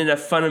never been in a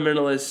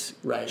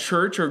fundamentalist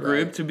church or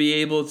group to be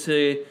able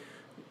to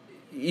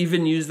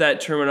even use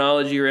that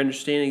terminology or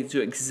understanding to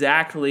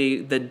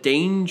exactly the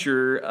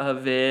danger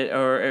of it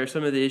or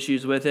some of the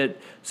issues with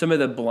it, some of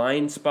the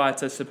blind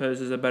spots, I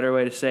suppose is a better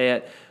way to say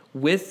it,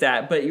 with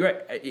that. But you're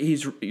right,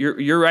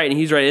 you're right, and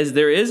he's right.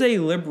 There is a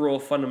liberal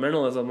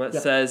fundamentalism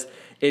that says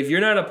if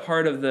you're not a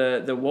part of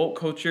the woke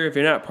culture, if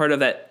you're not part of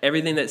that,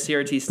 everything that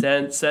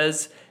CRT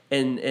says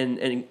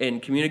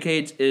and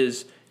communicates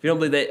is, if you don't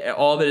believe that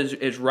all of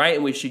it is right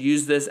and we should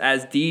use this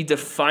as the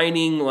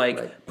defining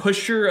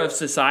pusher of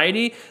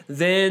society,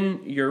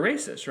 then you're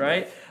racist,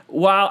 right?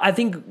 While I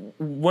think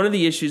one of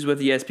the issues with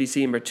the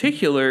SBC in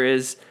particular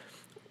is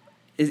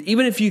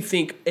even if you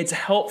think it's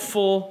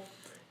helpful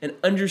in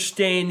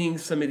understanding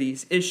some of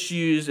these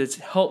issues, it's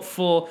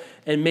helpful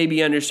and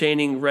maybe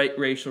understanding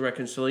racial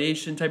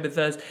reconciliation type of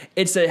things,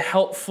 it's a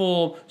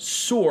helpful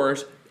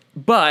source,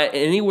 but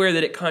anywhere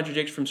that it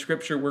contradicts from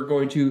Scripture, we're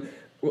going to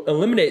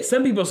eliminate.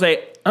 Some people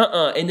say,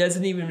 it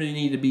doesn't even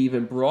need to be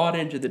even brought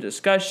into the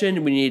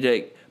discussion. We need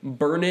to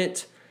burn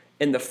it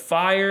in the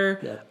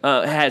fire.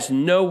 It has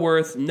no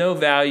worth, no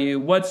value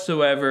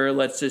whatsoever.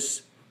 Let's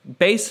just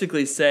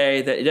basically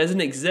say that it doesn't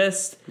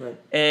exist,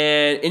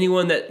 and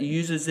anyone that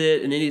uses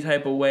it in any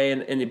type of way,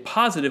 in a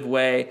positive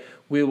way,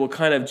 we will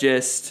kind of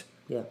just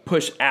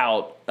push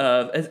out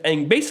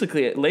and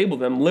basically label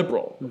them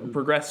liberal,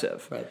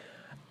 progressive. Right.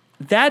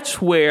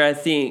 That's where I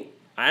think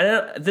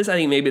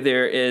maybe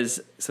there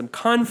is some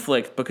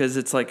conflict, because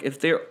it's like if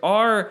there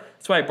are,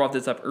 that's why I brought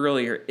this up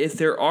earlier, if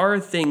there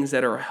are things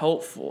that are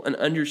helpful in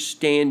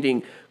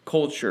understanding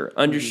culture,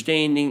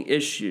 understanding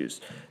issues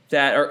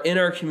that are in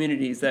our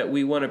communities that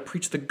we want to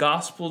preach the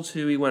gospel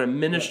to, we want to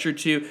minister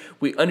to,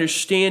 we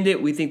understand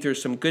it, we think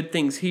there's some good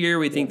things here,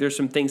 we think there's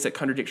some things that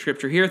contradict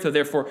Scripture here, so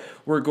therefore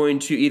we're going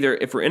to either,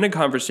 if we're in a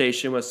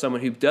conversation with someone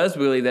who does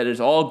believe that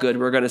is all good,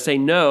 we're going to say,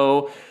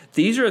 no,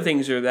 these are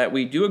things that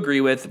we do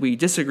agree with, we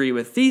disagree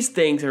with these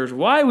things, here's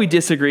why we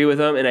disagree with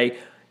them in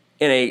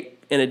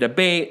a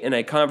debate, in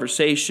a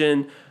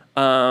conversation.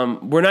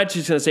 We're not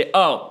just going to say,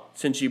 oh,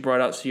 since you brought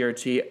out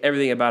CRT,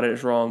 everything about it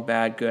is wrong,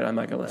 bad, good, I'm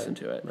not going to listen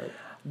to it. Right.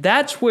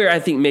 That's where I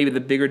think maybe the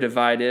bigger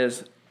divide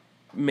is,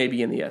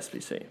 maybe in the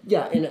SBC.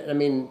 Yeah, and I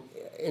mean,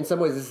 in some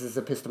ways this is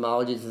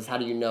epistemology, this is how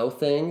do you know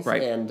things,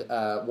 right. And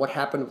what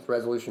happened with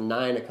Resolution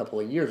 9 a couple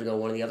of years ago,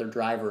 one of the other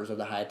drivers of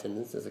the high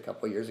attendances a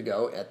couple of years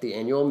ago at the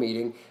annual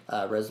meeting,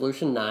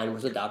 Resolution 9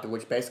 was adopted,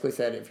 which basically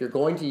said if you're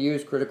going to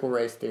use critical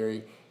race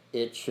theory,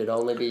 it should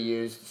only be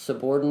used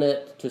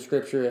subordinate to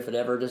Scripture. If it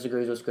ever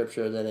disagrees with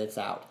Scripture, then it's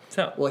out.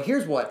 Well,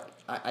 here's what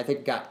I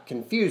think got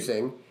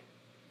confusing.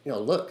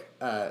 Look,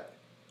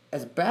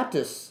 as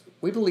Baptists,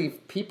 we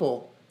believe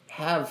people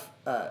have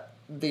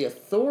the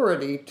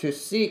authority to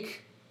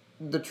seek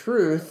the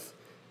truth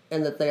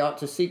and that they ought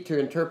to seek to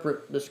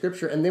interpret the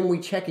Scripture, and then we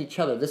check each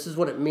other. This is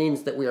what it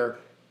means that we are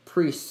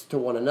priests to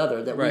one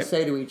another, that we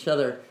say to each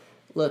other,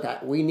 look,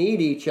 we need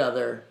each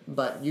other,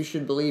 but you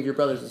should believe your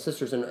brothers and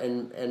sisters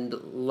and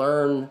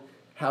learn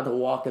how to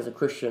walk as a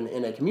Christian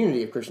in a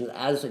community of Christians,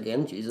 as,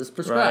 again, Jesus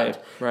prescribed.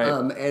 Right.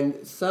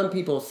 And some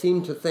people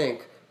seem to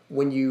think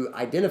when you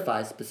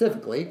identify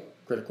specifically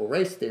critical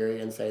race theory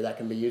and say that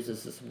can be used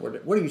as a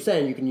subordinate. What are you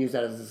saying? You can use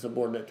that as a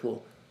subordinate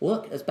tool.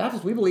 Look, as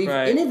Baptists, we believe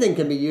anything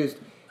can be used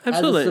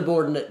Absolutely. as a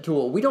subordinate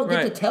tool. We don't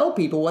get to tell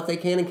people what they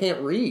can and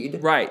can't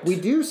read. Right. We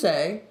do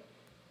say,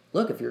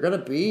 look, if you're going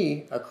to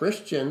be a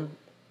Christian,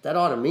 that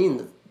ought to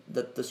mean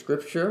that the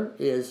Scripture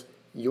is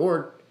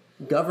your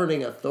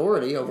governing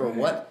authority over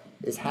what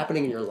is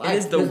happening in your life. It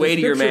is the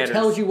weightier matters. Scripture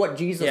tells you what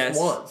Jesus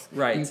wants.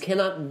 Right. You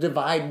cannot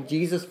divide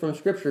Jesus from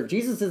Scripture.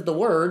 Jesus is the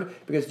Word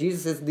because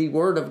Jesus is the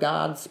Word of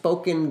God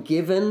spoken,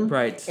 given.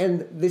 Right.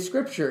 And the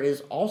Scripture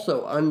is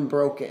also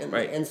unbroken.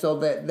 Right. And so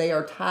that they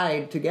are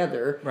tied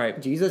together.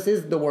 Right. Jesus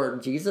is the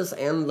Word. Jesus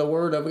and the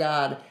Word of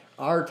God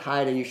are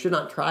tied, and you should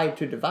not try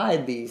to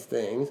divide these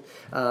things.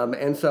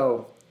 And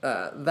so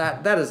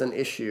that is an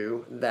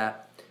issue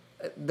that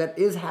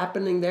is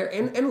happening there.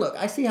 And look,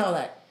 I see how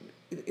that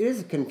it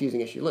is a confusing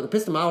issue. Look,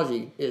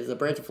 epistemology is a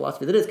branch of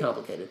philosophy that is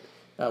complicated.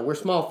 We're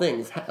small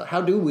things.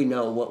 How do we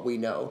know what we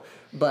know?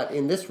 But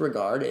in this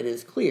regard, it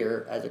is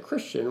clear as a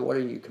Christian, what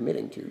are you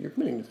committing to? You're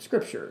committing to the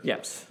Scripture.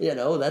 Yes. You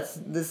know,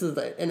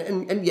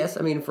 and yes,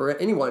 I mean, for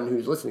anyone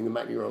who's listening who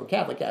might be Roman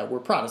Catholic, we're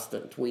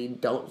Protestant. We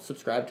don't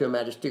subscribe to a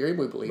magisterium.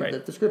 We believe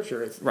that the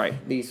Scripture is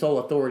the sole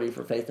authority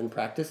for faith and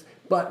practice.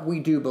 But we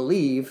do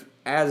believe,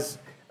 as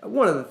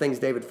one of the things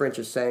David French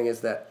is saying is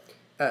that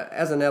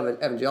as an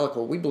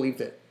evangelical, we believe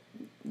that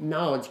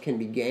knowledge can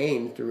be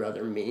gained through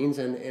other means,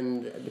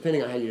 and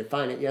depending on how you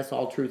define it, yes,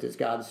 all truth is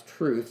God's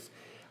truth.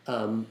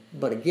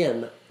 But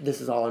again,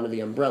 this is all under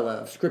the umbrella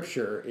of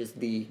Scripture is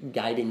the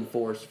guiding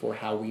force for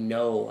how we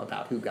know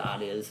about who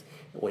God is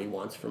and what He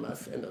wants from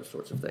us and those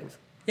sorts of things.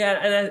 Yeah,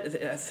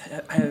 and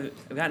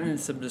I've gotten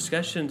into some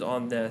discussions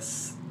on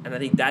this, and I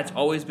think that's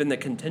always been the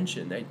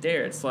contention right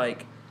there. It's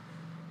like,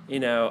 you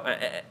know,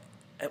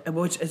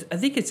 which I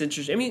think it's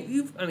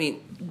interesting.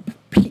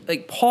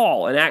 Like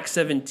Paul in Acts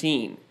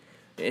 17.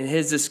 In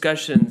his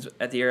discussions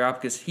at the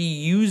Areopagus, he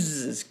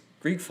uses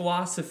Greek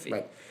philosophy.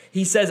 Right.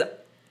 He says,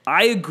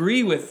 I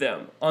agree with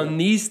them on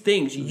these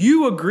things.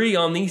 You agree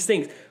on these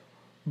things.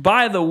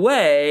 By the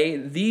way,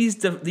 these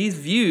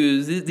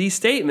views, these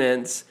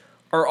statements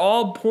are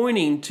all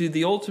pointing to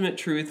the ultimate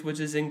truth, which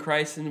is in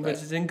Christ and which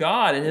is in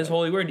God and His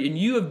holy word. And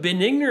you have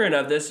been ignorant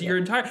of this your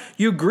entire...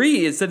 You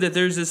agree. It said that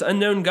there's this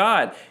unknown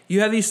God.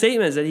 You have these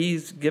statements that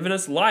He's given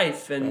us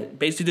life and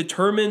basically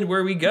determined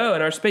where we go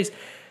in our space.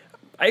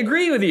 I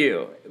agree with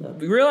you.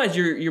 We realize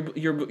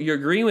you're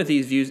agreeing with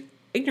these views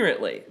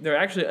ignorantly. They're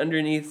actually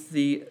underneath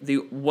the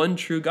one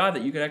true God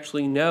that you can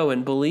actually know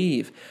and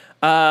believe.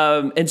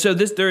 And so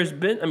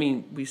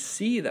we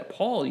see that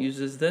Paul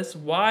uses this.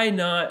 Why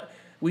not?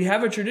 We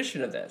have a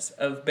tradition of this,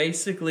 of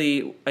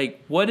basically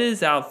like what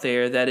is out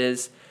there that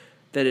is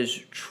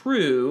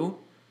true,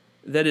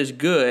 that is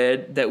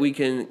good, that we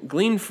can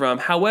glean from.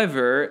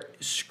 However,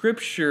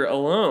 Scripture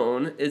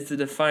alone is the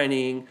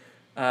defining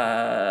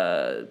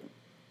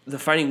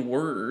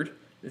word,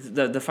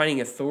 the defining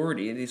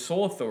authority, the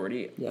sole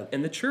authority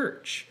in the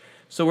church.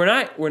 So we're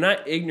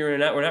not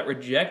ignorant, we're not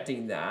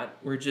rejecting that.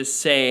 We're just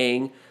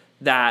saying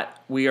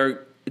that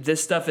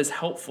this stuff is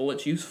helpful,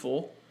 it's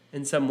useful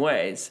in some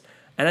ways.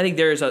 And I think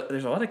there's a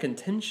lot of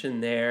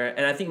contention there.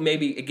 And I think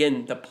maybe,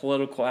 again, the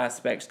political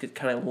aspects get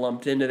kind of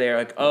lumped into there.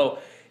 Like,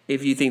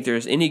 if you think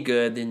there's any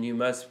good, then you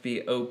must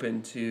be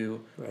open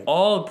to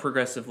all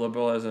progressive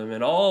liberalism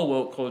and all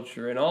woke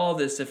culture and all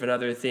this different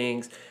other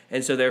things.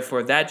 And so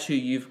therefore, that's who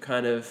you've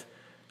kind of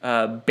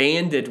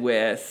banded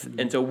with. Mm-hmm.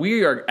 And so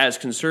we are, as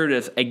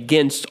conservatives,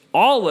 against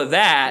all of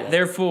that. Yeah.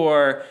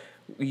 Therefore,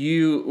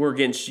 we're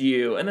against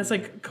you. And it's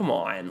like, come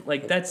on.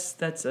 Like,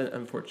 that's an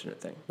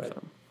unfortunate thing. Right.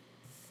 So.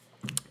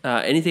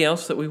 Anything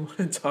else that we want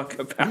to talk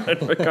about?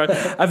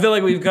 I feel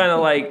like we've kind of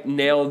like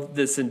nailed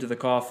this into the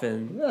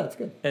coffin. Yeah, that's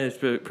good. And it's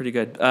pretty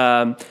good.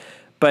 So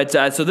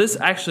this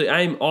actually,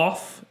 I'm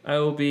off. I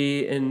will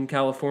be in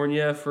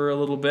California for a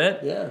little bit.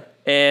 Yeah.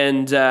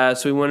 And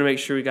so we want to make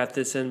sure we got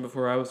this in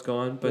before I was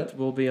gone. But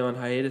we'll be on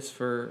hiatus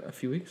for a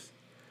few weeks.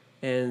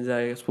 And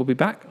I guess we'll be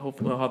back.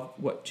 Hopefully we'll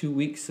have, 2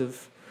 weeks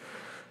of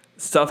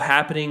stuff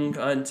happening,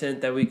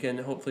 content that we can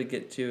hopefully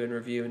get to and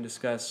review and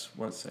discuss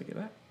once I get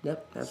back.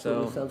 Yep,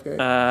 absolutely. Sounds great.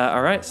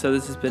 All right, so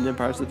this has been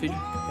Empires of the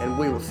Future. And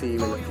we will see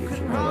you in the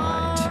future. All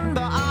right.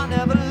 But I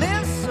never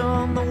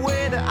listened the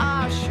way that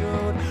I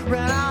should.